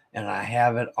 and I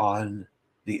have it on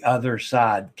the other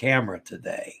side camera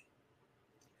today,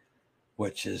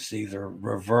 which is either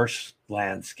reverse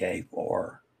landscape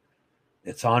or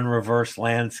it's on reverse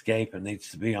landscape and needs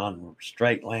to be on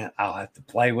straight land. I'll have to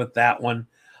play with that one.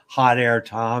 Hot Air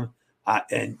Tom.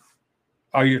 And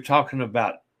are you talking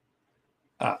about,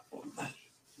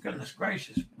 goodness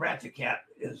gracious, Brat the Cat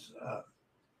is,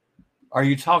 are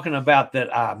you talking about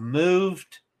that I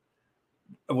moved?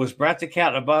 Was Brat the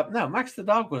Cat above? No, Max the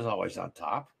dog was always on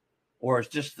top. Or it's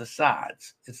just the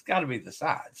sides. It's got to be the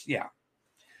sides. Yeah.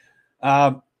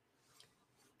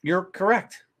 You're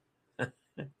correct.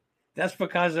 That's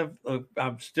because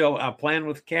I'm playing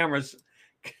with cameras.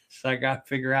 So I got to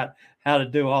figure out how to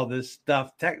do all this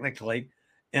stuff technically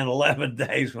in 11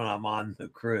 days when I'm on the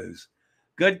cruise.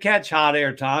 Good catch, Hot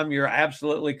Air Tom. You're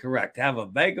absolutely correct. Have a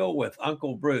bagel with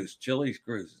Uncle Bruce, Chili's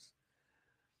Cruises.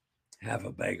 Have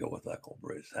a bagel with Uncle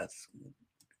Bruce. That's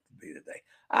be today.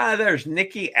 There's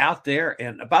Nikki out there.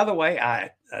 And by the way,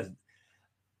 I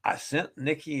sent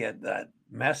Nikki a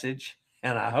message,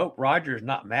 and I hope Roger's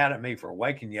not mad at me for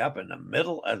waking you up in the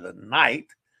middle of the night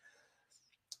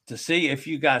to see if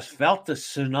you guys felt the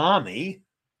tsunami.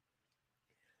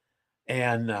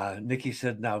 And Nikki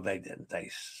said, no, they didn't. They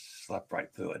slept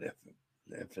right through it.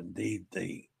 If indeed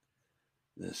the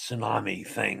tsunami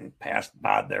thing passed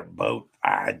by their boat,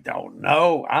 I don't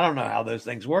know. I don't know how those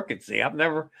things work at sea. I've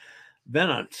never been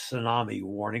on tsunami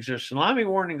warnings. There's tsunami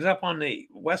warnings up on the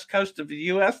west coast of the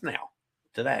U.S. now,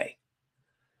 today.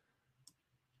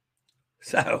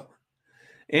 So,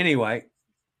 anyway,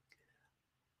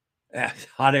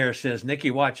 Hot Air says,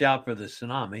 Nikki, watch out for the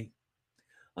tsunami.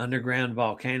 Underground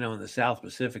volcano in the South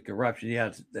Pacific eruption.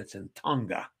 Yeah, that's in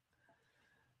Tonga.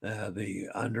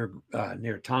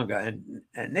 Near Tonga.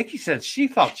 And Nikki said she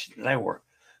thought they were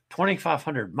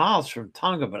 2,500 miles from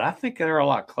Tonga, but I think they're a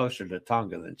lot closer to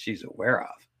Tonga than she's aware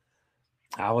of.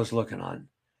 I was looking on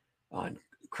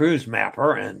Cruise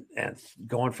Mapper and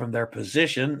going from their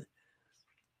position.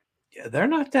 They're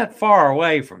not that far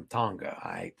away from Tonga,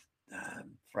 I'm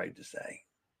afraid to say.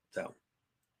 So,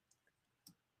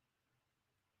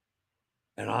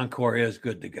 And Encore is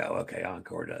good to go. Okay,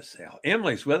 Encore does sell.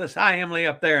 Emily's with us. Hi, Emily,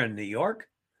 up there in New York.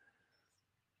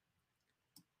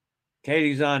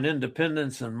 Katie's on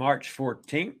Independence on March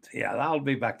 14th. Yeah, I'll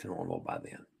be back to normal by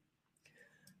then.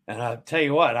 And I'll tell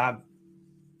you what,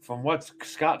 from what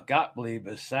Scott Gottlieb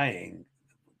is saying,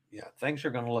 yeah, things are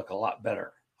going to look a lot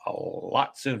better, a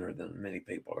lot sooner than many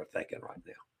people are thinking right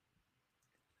now.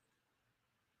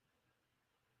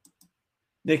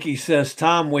 Nikki says,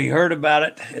 Tom, we heard about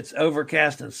it. It's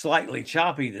overcast and slightly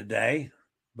choppy today,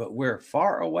 but we're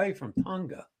far away from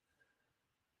Tonga.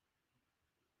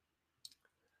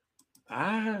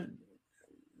 I'm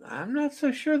not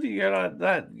so sure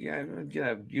that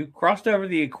you crossed over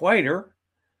the equator.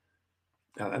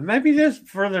 Maybe this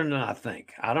further than I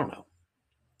think. I don't know.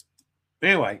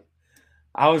 Anyway,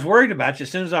 I was worried about you.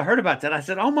 As soon as I heard about that, I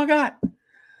said, oh my God,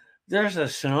 there's a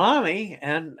tsunami,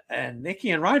 and Nikki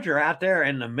and Roger out there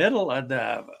in the middle of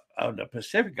the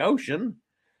Pacific Ocean,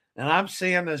 and I'm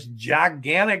seeing this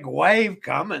gigantic wave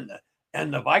coming,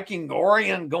 and the Viking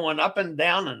Orion going up and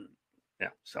down, and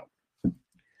yeah. So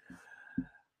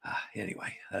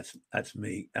anyway, that's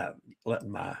me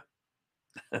letting my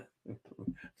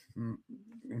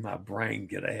my brain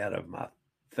get ahead of my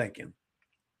thinking.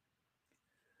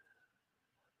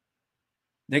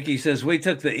 Nikki says, we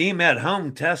took the EMED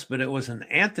home test, but it was an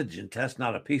antigen test,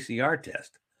 not a PCR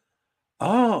test.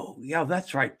 Oh, yeah,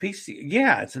 that's right.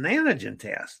 Yeah, it's an antigen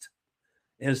test.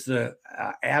 Is the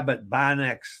Abbott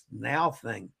Binax Now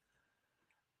thing.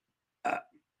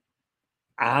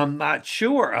 I'm not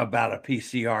sure about a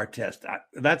PCR test.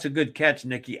 That's a good catch,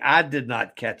 Nikki. I did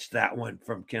not catch that one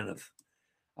from Kenneth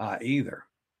either.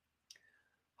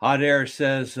 Hot Air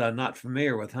says, not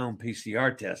familiar with home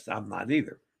PCR tests. I'm not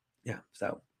either. Yeah,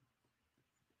 so.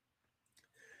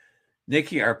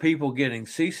 Nikki, are people getting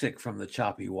seasick from the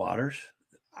choppy waters?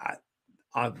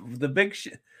 Emily,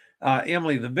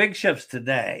 the big ships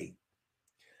today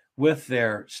with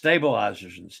their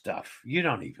stabilizers and stuff, you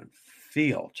don't even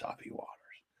feel choppy waters.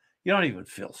 You don't even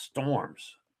feel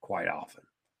storms quite often.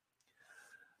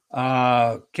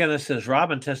 Kenneth says,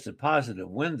 Robin tested positive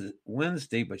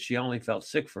Wednesday, but she only felt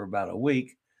sick for about a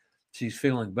week. She's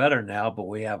feeling better now, but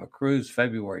we have a cruise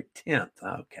February 10th.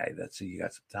 Okay, so you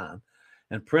got some time.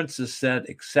 And Princess said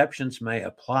exceptions may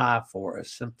apply for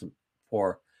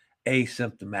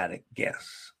asymptomatic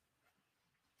guests.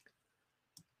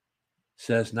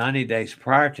 Says 90 days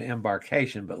prior to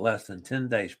embarkation, but less than 10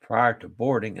 days prior to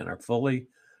boarding, and our fully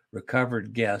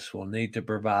recovered guests will need to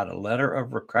provide a letter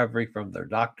of recovery from their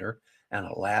doctor and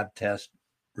a lab test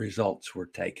results were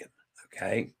taken.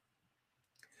 Okay.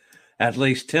 At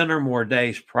least 10 or more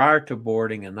days prior to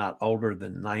boarding and not older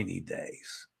than 90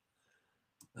 days.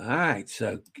 All right.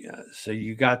 So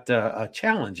you got a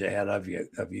challenge ahead of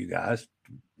you guys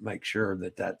to make sure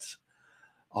that that's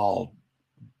all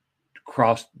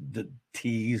crossed the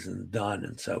T's and done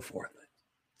and so forth.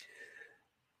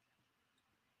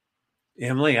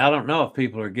 Emily, I don't know if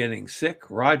people are getting sick.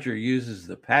 Roger uses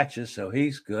the patches, so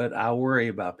he's good. I worry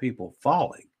about people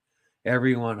falling.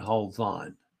 Everyone holds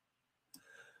on.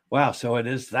 Wow, so it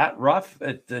is that rough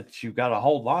that you've got to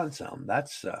hold on some.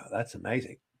 That's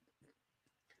amazing.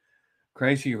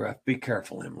 Crazy rough. Be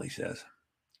careful, Emily says.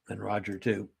 And Roger,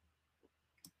 too.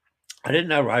 I didn't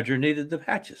know Roger needed the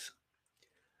patches.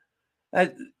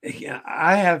 I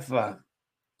have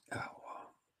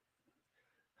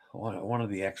one of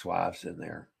the ex-wives in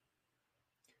there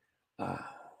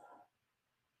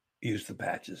use the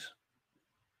patches.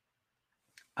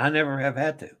 I never have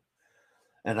had to.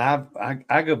 And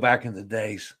I go back in the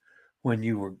days when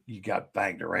you got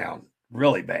banged around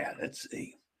really bad at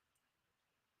sea.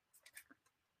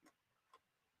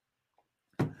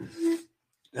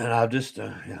 And I'll just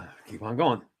keep on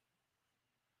going.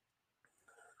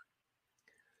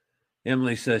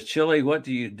 Emily says, Chili, what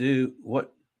do you do?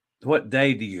 What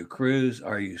day do you cruise?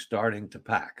 Are you starting to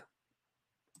pack?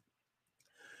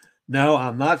 No,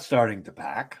 I'm not starting to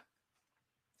pack.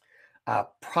 I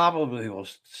probably will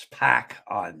pack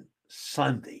on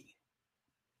Sunday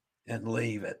and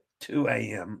leave at 2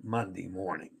 a.m. Monday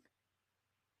morning.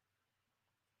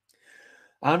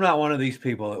 I'm not one of these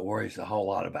people that worries a whole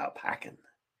lot about packing.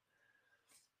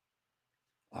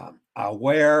 I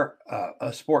wear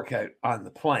a sport coat on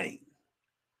the plane,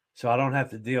 so I don't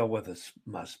have to deal with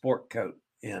my sport coat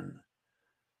in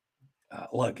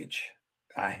luggage.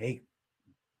 I hate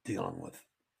dealing with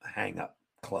hang-up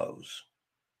clothes.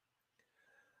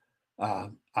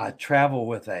 I travel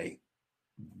with a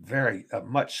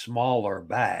much smaller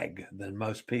bag than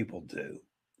most people do,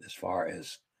 as far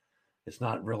as it's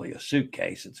not really a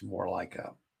suitcase. It's more like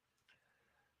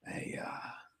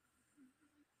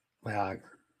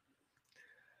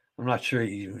I'm not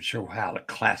even sure how to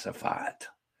classify it,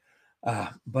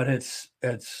 but it's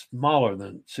smaller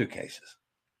than suitcases.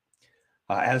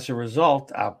 As a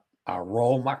result, I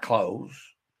roll my clothes.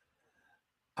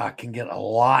 I can get a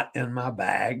lot in my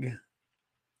bag.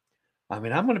 I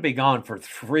mean, I'm going to be gone for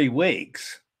 3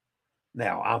 weeks.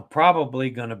 Now, I'm probably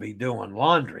going to be doing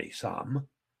laundry some,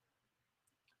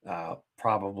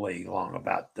 probably along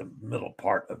about the middle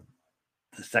part of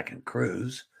the second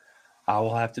cruise. I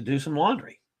will have to do some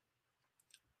laundry.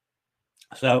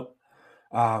 So,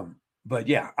 but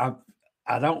yeah,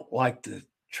 I don't like to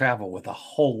travel with a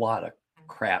whole lot of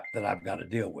crap that I've got to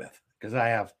deal with, because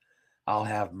I'll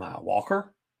have my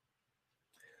walker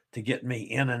to get me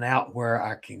in and out where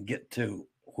I can get to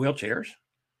wheelchairs.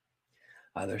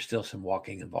 There's still some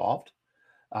walking involved,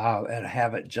 and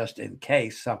have it just in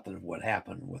case something would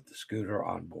happen with the scooter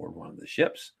on board one of the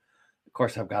ships. Of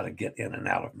course, I've got to get in and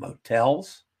out of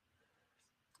motels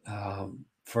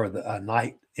for a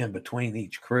night in between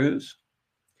each cruise.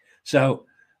 So,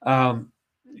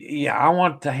 yeah, I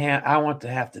want to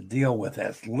have to deal with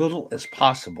as little as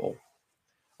possible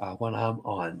when I'm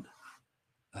on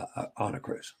a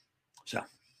cruise. So,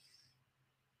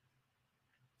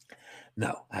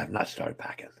 no, I have not started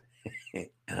packing,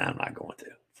 and I'm not going to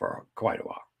for quite a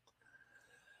while.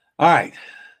 All right.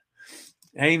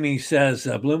 Amy says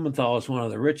Blumenthal is one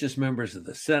of the richest members of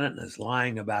the Senate and is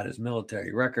lying about his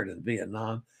military record in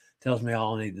Vietnam. Tells me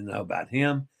all I need to know about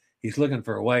him. He's looking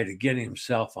for a way to get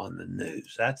himself on the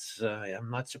news. That's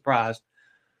I'm not surprised.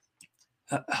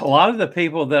 A lot of the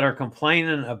people that are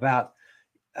complaining about,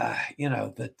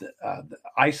 the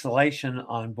isolation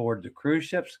on board the cruise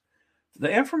ships,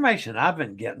 the information I've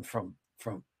been getting from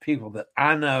people that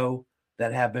I know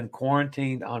that have been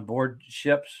quarantined on board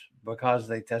ships because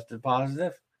they tested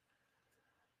positive,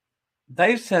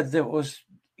 they said that it was,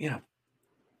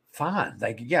 fine.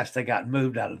 They got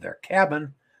moved out of their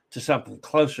cabin to something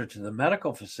closer to the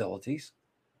medical facilities.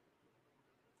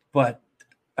 But,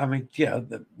 I mean,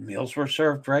 the meals were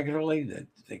served regularly.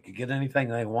 They could get anything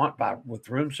they want with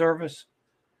room service.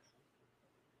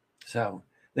 So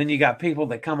then you got people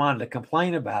that come on to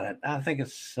complain about it. I think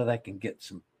it's so they can get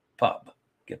some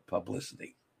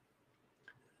publicity.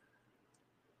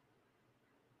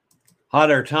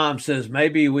 Hot Air Tom says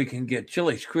maybe we can get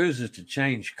Chili's Cruises to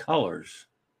change colors.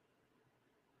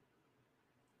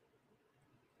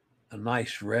 A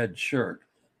nice red shirt.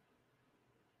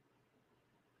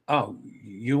 Oh,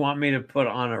 you want me to put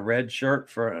on a red shirt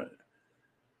for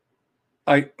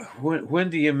when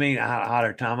do you mean, Hot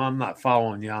Air Tom? I'm not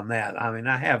following you on that. I mean,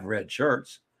 I have red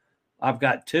shirts. I've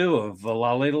got 2 of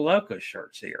Lalita Loca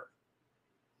shirts here.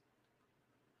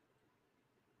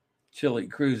 Chile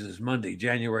cruises Monday,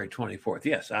 January 24th.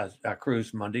 Yes, I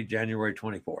cruise Monday, January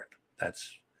 24th.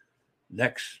 That's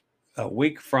next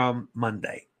week from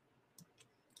Monday.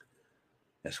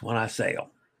 That's when I sail.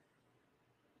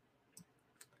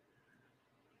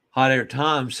 Hot Air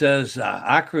Tom says,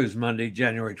 I cruise Monday,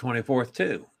 January 24th,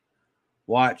 too.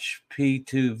 Watch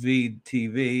P2V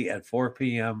TV at 4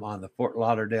 p.m. on the Fort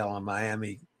Lauderdale and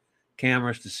Miami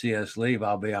cameras to see us leave.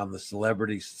 I'll be on the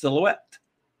Celebrity Silhouette.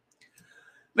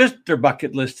 Mr.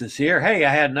 Bucket List is here. Hey,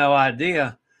 I had no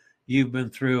idea you've been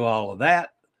through all of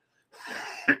that.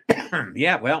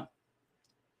 Yeah, well,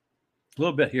 a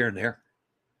little bit here and there.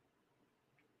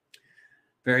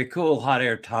 Very cool, Hot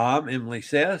Air Tom, Emily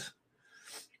says.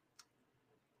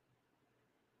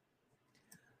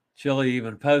 Chili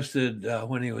even posted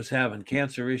when he was having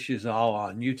cancer issues all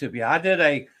on YouTube. Yeah, I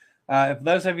did if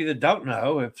those of you that don't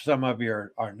know, if some of you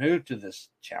are new to this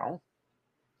channel,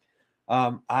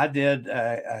 I did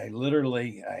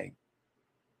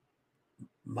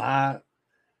my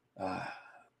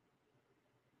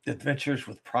adventures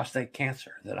with prostate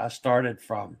cancer that I started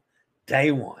from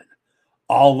day one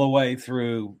all the way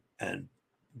through and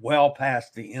well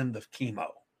past the end of chemo.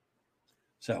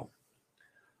 So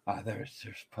there's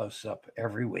posts up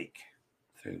every week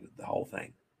through the whole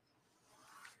thing.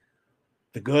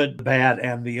 The good, the bad,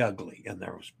 and the ugly. And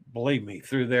there was, believe me,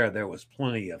 through there was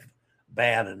plenty of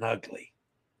bad and ugly.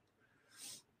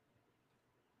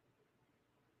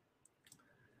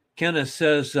 Kenneth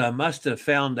says, must have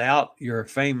found out you're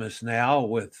famous now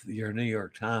with your New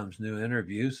York Times new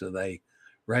interview, so they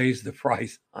raised the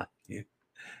price on you.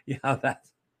 Yeah,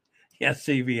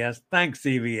 CBS. Thanks,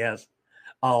 CBS.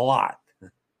 A lot.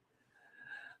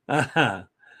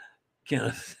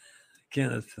 Kenneth,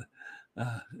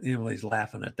 Emily's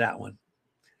laughing at that one.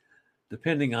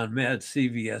 Depending on meds,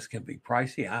 CVS can be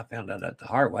pricey. I found out that the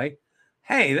hard way.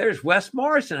 Hey, there's Wes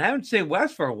Morrison. I haven't seen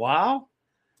Wes for a while.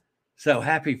 So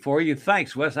happy for you.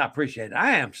 Thanks, Wes. I appreciate it.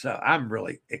 I'm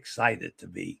really excited to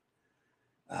be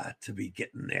to be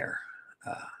getting there.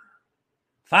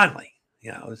 Finally,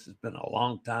 this has been a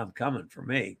long time coming for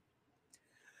me.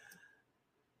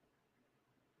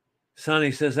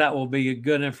 Sonny says that will be a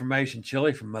good information,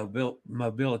 Chili, from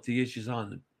mobility issues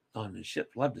on the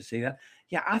ship. Love to see that.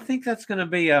 Yeah, I think that's going to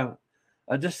be a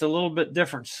just a little bit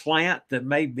different slant that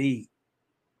maybe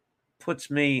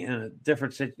puts me in a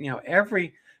different situation.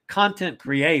 Every content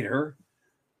creator,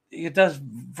 it does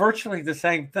virtually the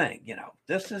same thing.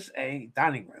 This is a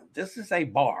dining room. This is a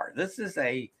bar. This is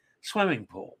a swimming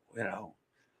pool.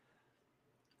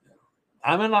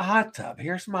 I'm in a hot tub.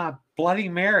 Here's my Bloody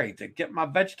Mary to get my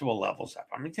vegetable levels up.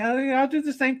 I'll do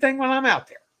the same thing when I'm out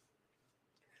there.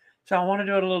 So I want to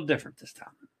do it a little different this time.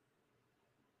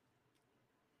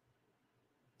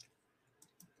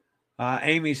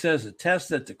 Amy says the test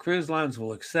that the cruise lines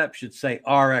will accept should say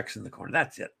RX in the corner.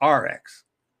 That's it, RX,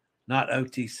 not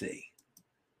OTC.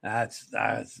 That's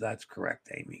correct,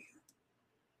 Amy.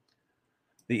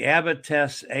 The Abbott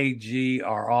tests AG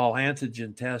are all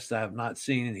antigen tests. I have not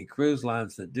seen any cruise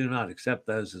lines that do not accept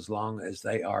those as long as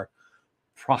they are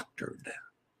proctored.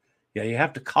 Yeah, you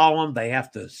have to call them. They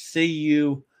have to see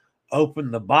you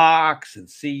open the box and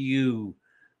see you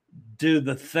do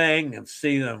the thing and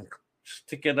see them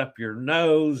stick it up your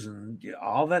nose, and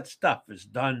all that stuff is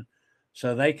done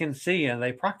so they can see and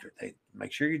they proctor. They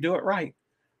make sure you do it right,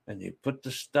 and you put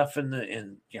the stuff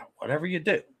in whatever you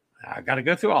do. I got to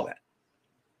go through all that.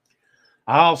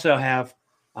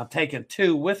 I'm taking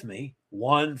 2 with me,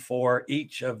 1 for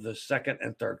each of the second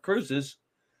and third cruises,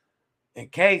 in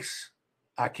case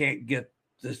I can't get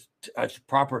this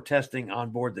proper testing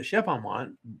on board the ship I'm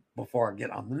on before I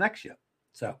get on the next ship.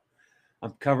 So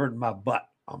I'm covering my butt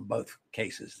on both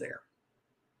cases there.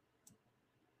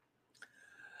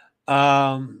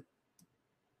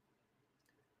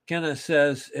 Kenneth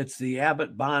says it's the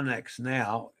Abbott Bionex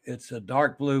now. It's a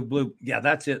dark blue. Yeah,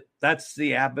 that's it. That's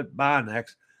the Abbott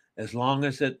Bionex. As long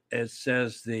as it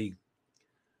says the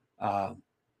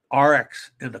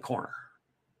RX in the corner.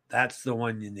 That's the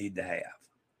one you need to have.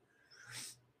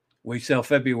 We sell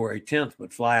February 10th,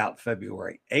 but fly out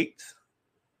February 8th.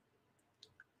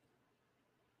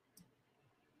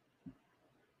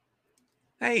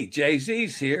 Hey,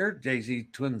 Jay-Z's here. Jay-Z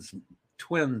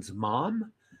twins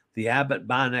mom. The Abbott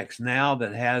Bionex now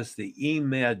that has the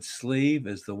EMED sleeve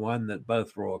is the one that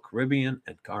both Royal Caribbean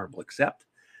and Carnival accept.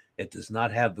 It does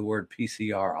not have the word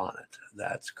PCR on it.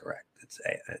 That's correct.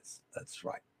 That's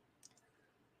right.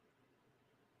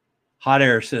 Hot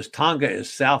Air says Tonga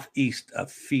is southeast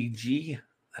of Fiji.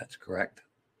 That's correct.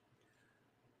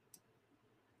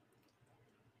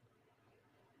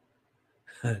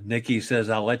 Nikki says,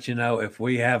 I'll let you know if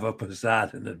we have a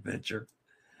Poseidon adventure.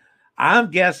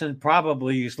 I'm guessing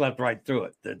probably you slept right through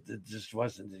it. It just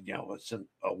wasn't, it's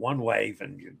a one wave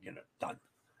and you're done.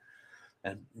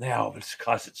 And now it's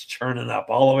because it's churning up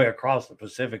all the way across the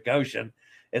Pacific Ocean.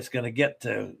 It's going to get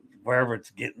to wherever it's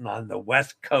getting on the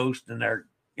West Coast, and they're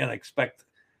going to expect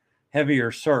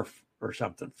heavier surf or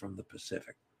something from the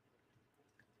Pacific.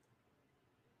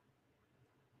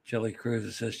 Chili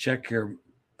Cruises says, check your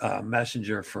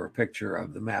messenger for a picture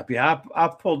of the map. Yeah, I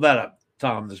pulled that up,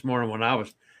 Tom, this morning when I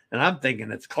was, and I'm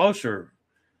thinking it's closer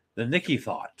than Nikki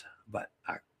thought, but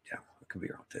I could be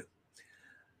wrong too.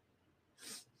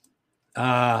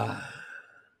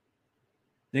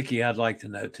 Nikki, I'd like to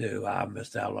know too. I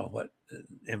missed out on what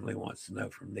Emily wants to know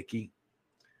from Nikki.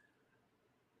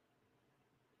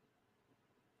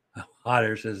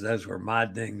 Otter says those were my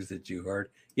dings that you heard.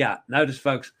 Yeah, notice,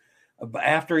 folks,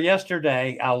 after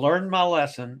yesterday, I learned my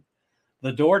lesson.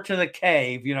 The door to the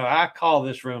cave, I call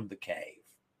this room the cave.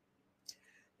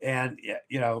 And,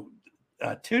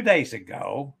 2 days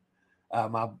ago,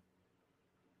 I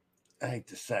hate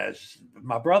to say,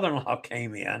 my brother-in-law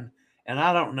came in, and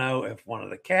I don't know if one of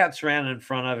the cats ran in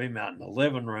front of him out in the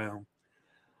living room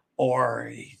or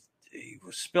he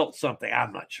spilt something.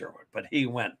 I'm not sure what, but he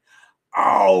went,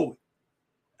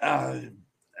 an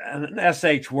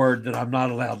SH word that I'm not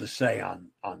allowed to say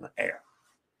on the air,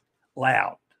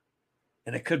 loud,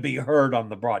 and it could be heard on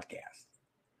the broadcast.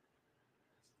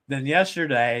 Then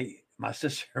yesterday, my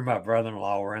sister and my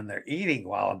brother-in-law were in there eating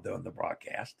while I'm doing the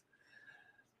broadcast,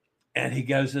 and he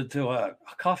goes into a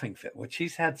coughing fit, which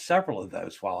he's had several of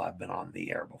those while I've been on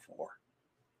the air before.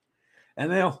 And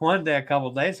then one day, a couple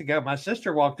of days ago, my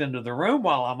sister walked into the room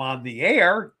while I'm on the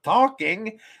air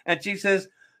talking, and she says,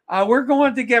 we're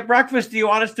going to get breakfast. Do you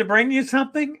want us to bring you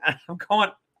something? And I'm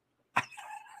going,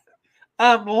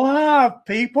 I'm live,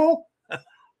 people.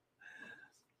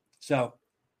 So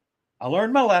I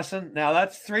learned my lesson. Now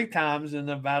that's 3 times in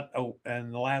the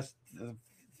last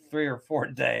 3 or 4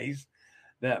 days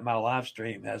that my live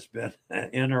stream has been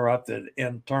interrupted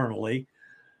internally.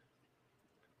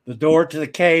 The door to the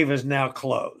cave is now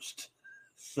closed.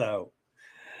 So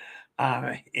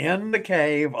I'm in the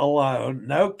cave alone.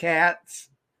 No cats,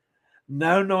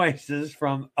 no noises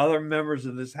from other members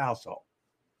of this household.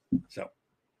 So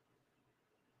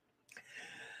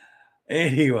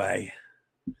anyway,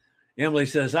 Emily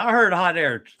says, I heard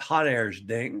hot air's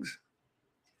dings.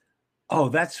 Oh,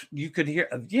 that's, you could hear,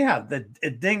 yeah,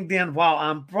 it dinged in while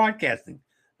I'm broadcasting.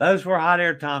 Those were hot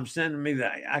air times sending me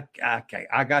that. Okay,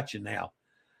 I got you now.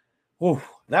 Whew,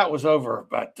 that was over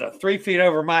about 3 feet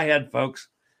over my head, folks.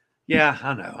 Yeah,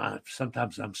 I know.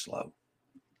 Sometimes I'm slow.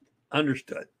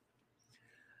 Understood.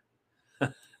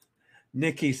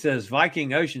 Nikki says,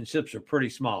 Viking Ocean ships are pretty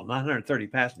small, 930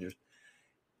 passengers.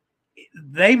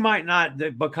 They might not,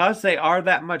 because they are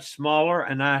that much smaller,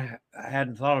 and I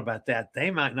hadn't thought about that,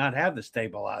 they might not have the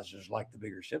stabilizers like the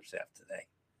bigger ships have today.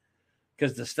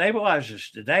 Because the stabilizers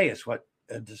today is what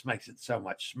just makes it so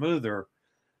much smoother.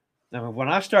 I mean, when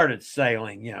I started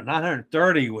sailing,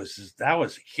 930 was a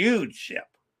huge ship.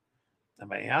 I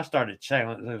mean, I started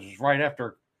sailing, it was right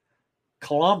after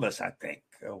Columbus, I think,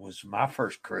 was my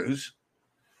first cruise.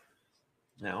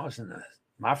 Now, I was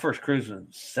my first cruise was in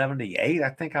 78, I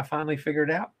think I finally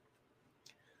figured out.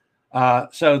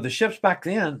 So the ships back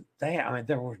then,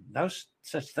 there were no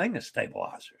such thing as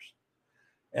stabilizers.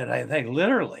 And they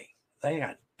literally, they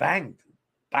got banged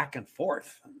back and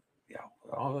forth.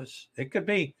 It could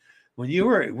be, when you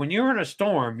were in a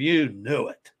storm, you knew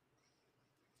it.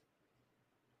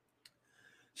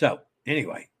 So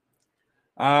anyway,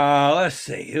 let's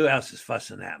see. Who else is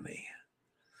fussing at me?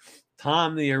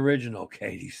 Tom the Original,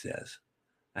 Katie says.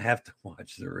 I have to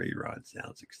watch the rerun.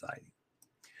 Sounds exciting.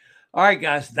 All right,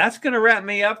 guys, that's going to wrap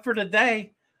me up for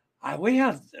today. We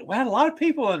had a lot of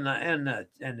people in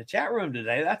the chat room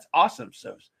today. That's awesome.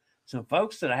 So some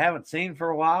folks that I haven't seen for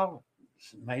a while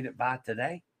made it by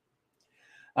today.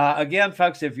 Again,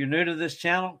 folks, if you're new to this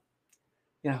channel,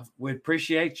 we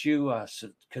appreciate you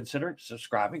considering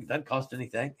subscribing. It doesn't cost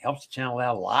anything. Helps the channel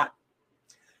out a lot.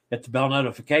 Hit the bell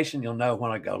notification. You'll know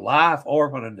when I go live or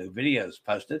when a new video is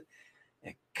posted.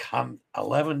 And come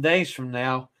 11 days from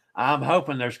now, I'm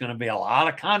hoping there's going to be a lot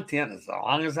of content, as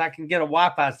long as I can get a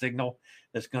Wi-Fi signal,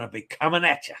 that's going to be coming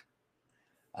at you.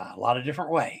 A lot of different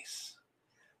ways.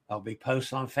 There'll be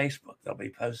posts on Facebook. There'll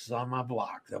be posts on my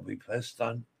blog. There'll be posts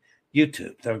on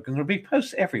YouTube. There are going to be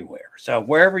posts everywhere. So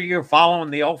wherever you're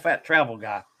following the Old Fat Travel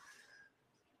Guy,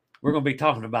 we're going to be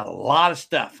talking about a lot of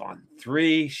stuff on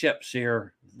 3 ships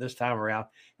here this time around.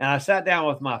 And I sat down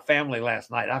with my family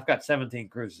last night. I've got 17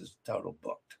 cruises total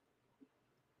booked.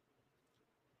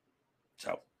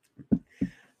 So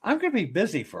I'm going to be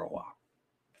busy for a while.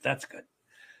 That's good.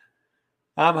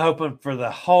 I'm hoping for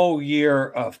the whole year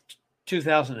of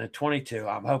 2022,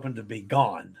 I'm hoping to be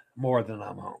gone more than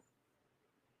I'm home.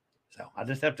 So I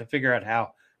just have to figure out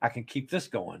how I can keep this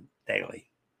going daily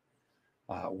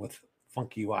with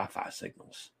funky Wi-Fi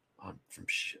signals from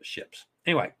ships.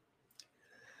 Anyway,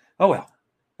 oh well,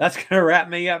 that's going to wrap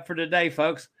me up for today,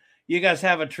 folks. You guys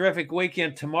have a terrific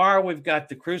weekend. Tomorrow we've got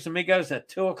the Cruise Amigos at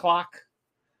 2 o'clock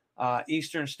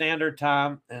Eastern Standard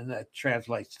Time, and that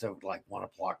translates to like 1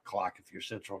 o'clock if you're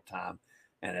Central Time,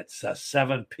 and it's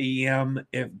 7 p.m.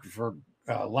 for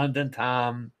London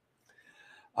time.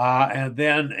 And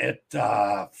then at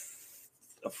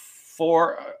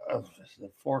 4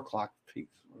 o'clock,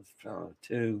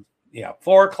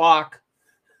 4 o'clock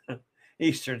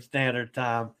Eastern Standard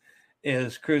Time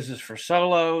is Cruises for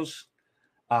Solos.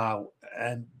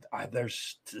 And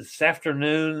there's this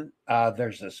afternoon,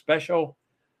 there's a special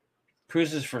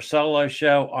Cruises for Solo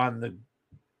show on the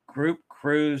group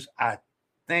cruise. I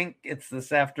think it's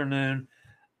this afternoon.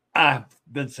 I've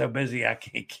been so busy, I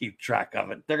can't keep track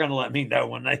of it. They're going to let me know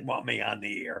when they want me on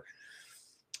the air.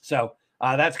 So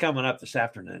that's coming up this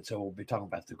afternoon. So we'll be talking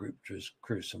about the group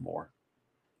cruise some more.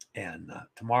 And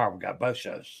tomorrow we've got both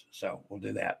shows. So we'll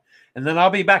do that. And then I'll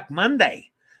be back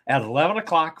Monday at 11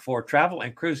 o'clock for travel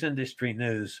and cruise industry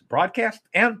news, broadcast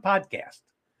and podcast.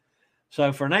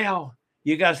 So for now,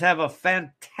 you guys have a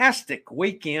fantastic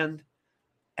weekend.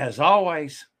 As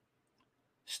always,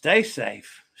 stay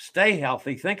safe, stay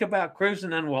healthy, think about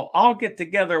cruising, and we'll all get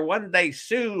together one day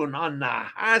soon on the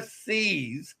high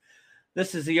seas.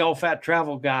 This is the Old Fat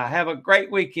Travel Guy. Have a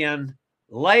great weekend.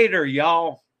 Later,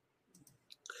 y'all.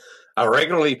 I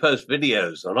regularly post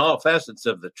videos on all facets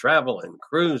of the travel and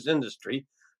cruise industry.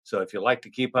 So if you'd like to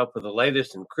keep up with the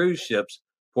latest in cruise ships,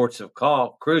 ports of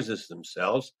call, cruises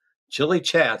themselves, chilly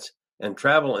chats, and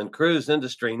travel and cruise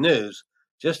industry news,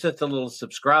 just hit the little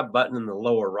subscribe button in the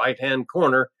lower right-hand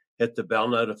corner hit the bell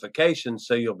notification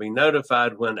so you'll be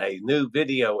notified when a new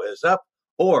video is up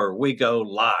or we go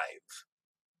live.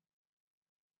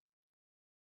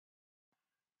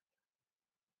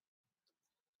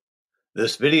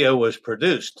 This video was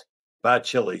produced by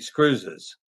Chili's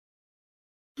Cruises.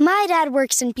 My dad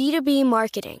works in B2B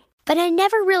marketing, but I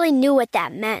never really knew what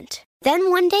that meant.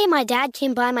 Then one day my dad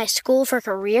came by my school for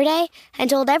career day and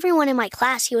told everyone in my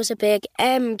class he was a big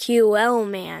MQL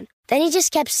man. Then he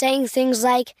just kept saying things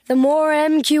like, "The more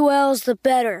MQLs, the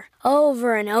better,"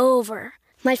 over and over.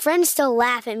 My friends still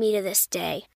laugh at me to this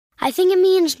day. I think it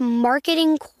means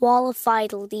marketing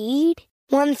qualified lead.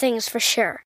 One thing's for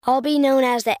sure. I'll be known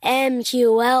as the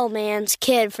MQL man's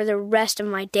kid for the rest of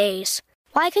my days.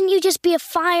 Why couldn't you just be a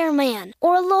fireman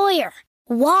or a lawyer?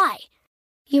 Why?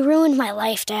 You ruined my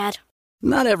life, Dad.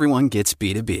 Not everyone gets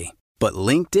B2B, but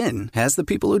LinkedIn has the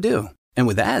people who do. And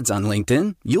with ads on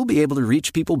LinkedIn, you'll be able to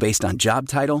reach people based on job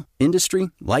title, industry,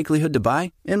 likelihood to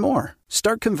buy, and more.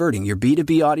 Start converting your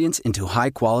B2B audience into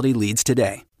high-quality leads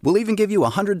today. We'll even give you a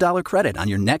 $100 credit on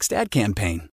your next ad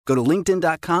campaign. Go to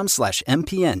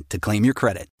linkedin.com/MPN to claim your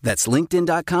credit. That's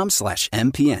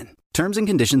linkedin.com/MPN. Terms and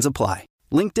conditions apply.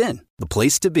 LinkedIn, the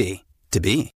place to be, to be.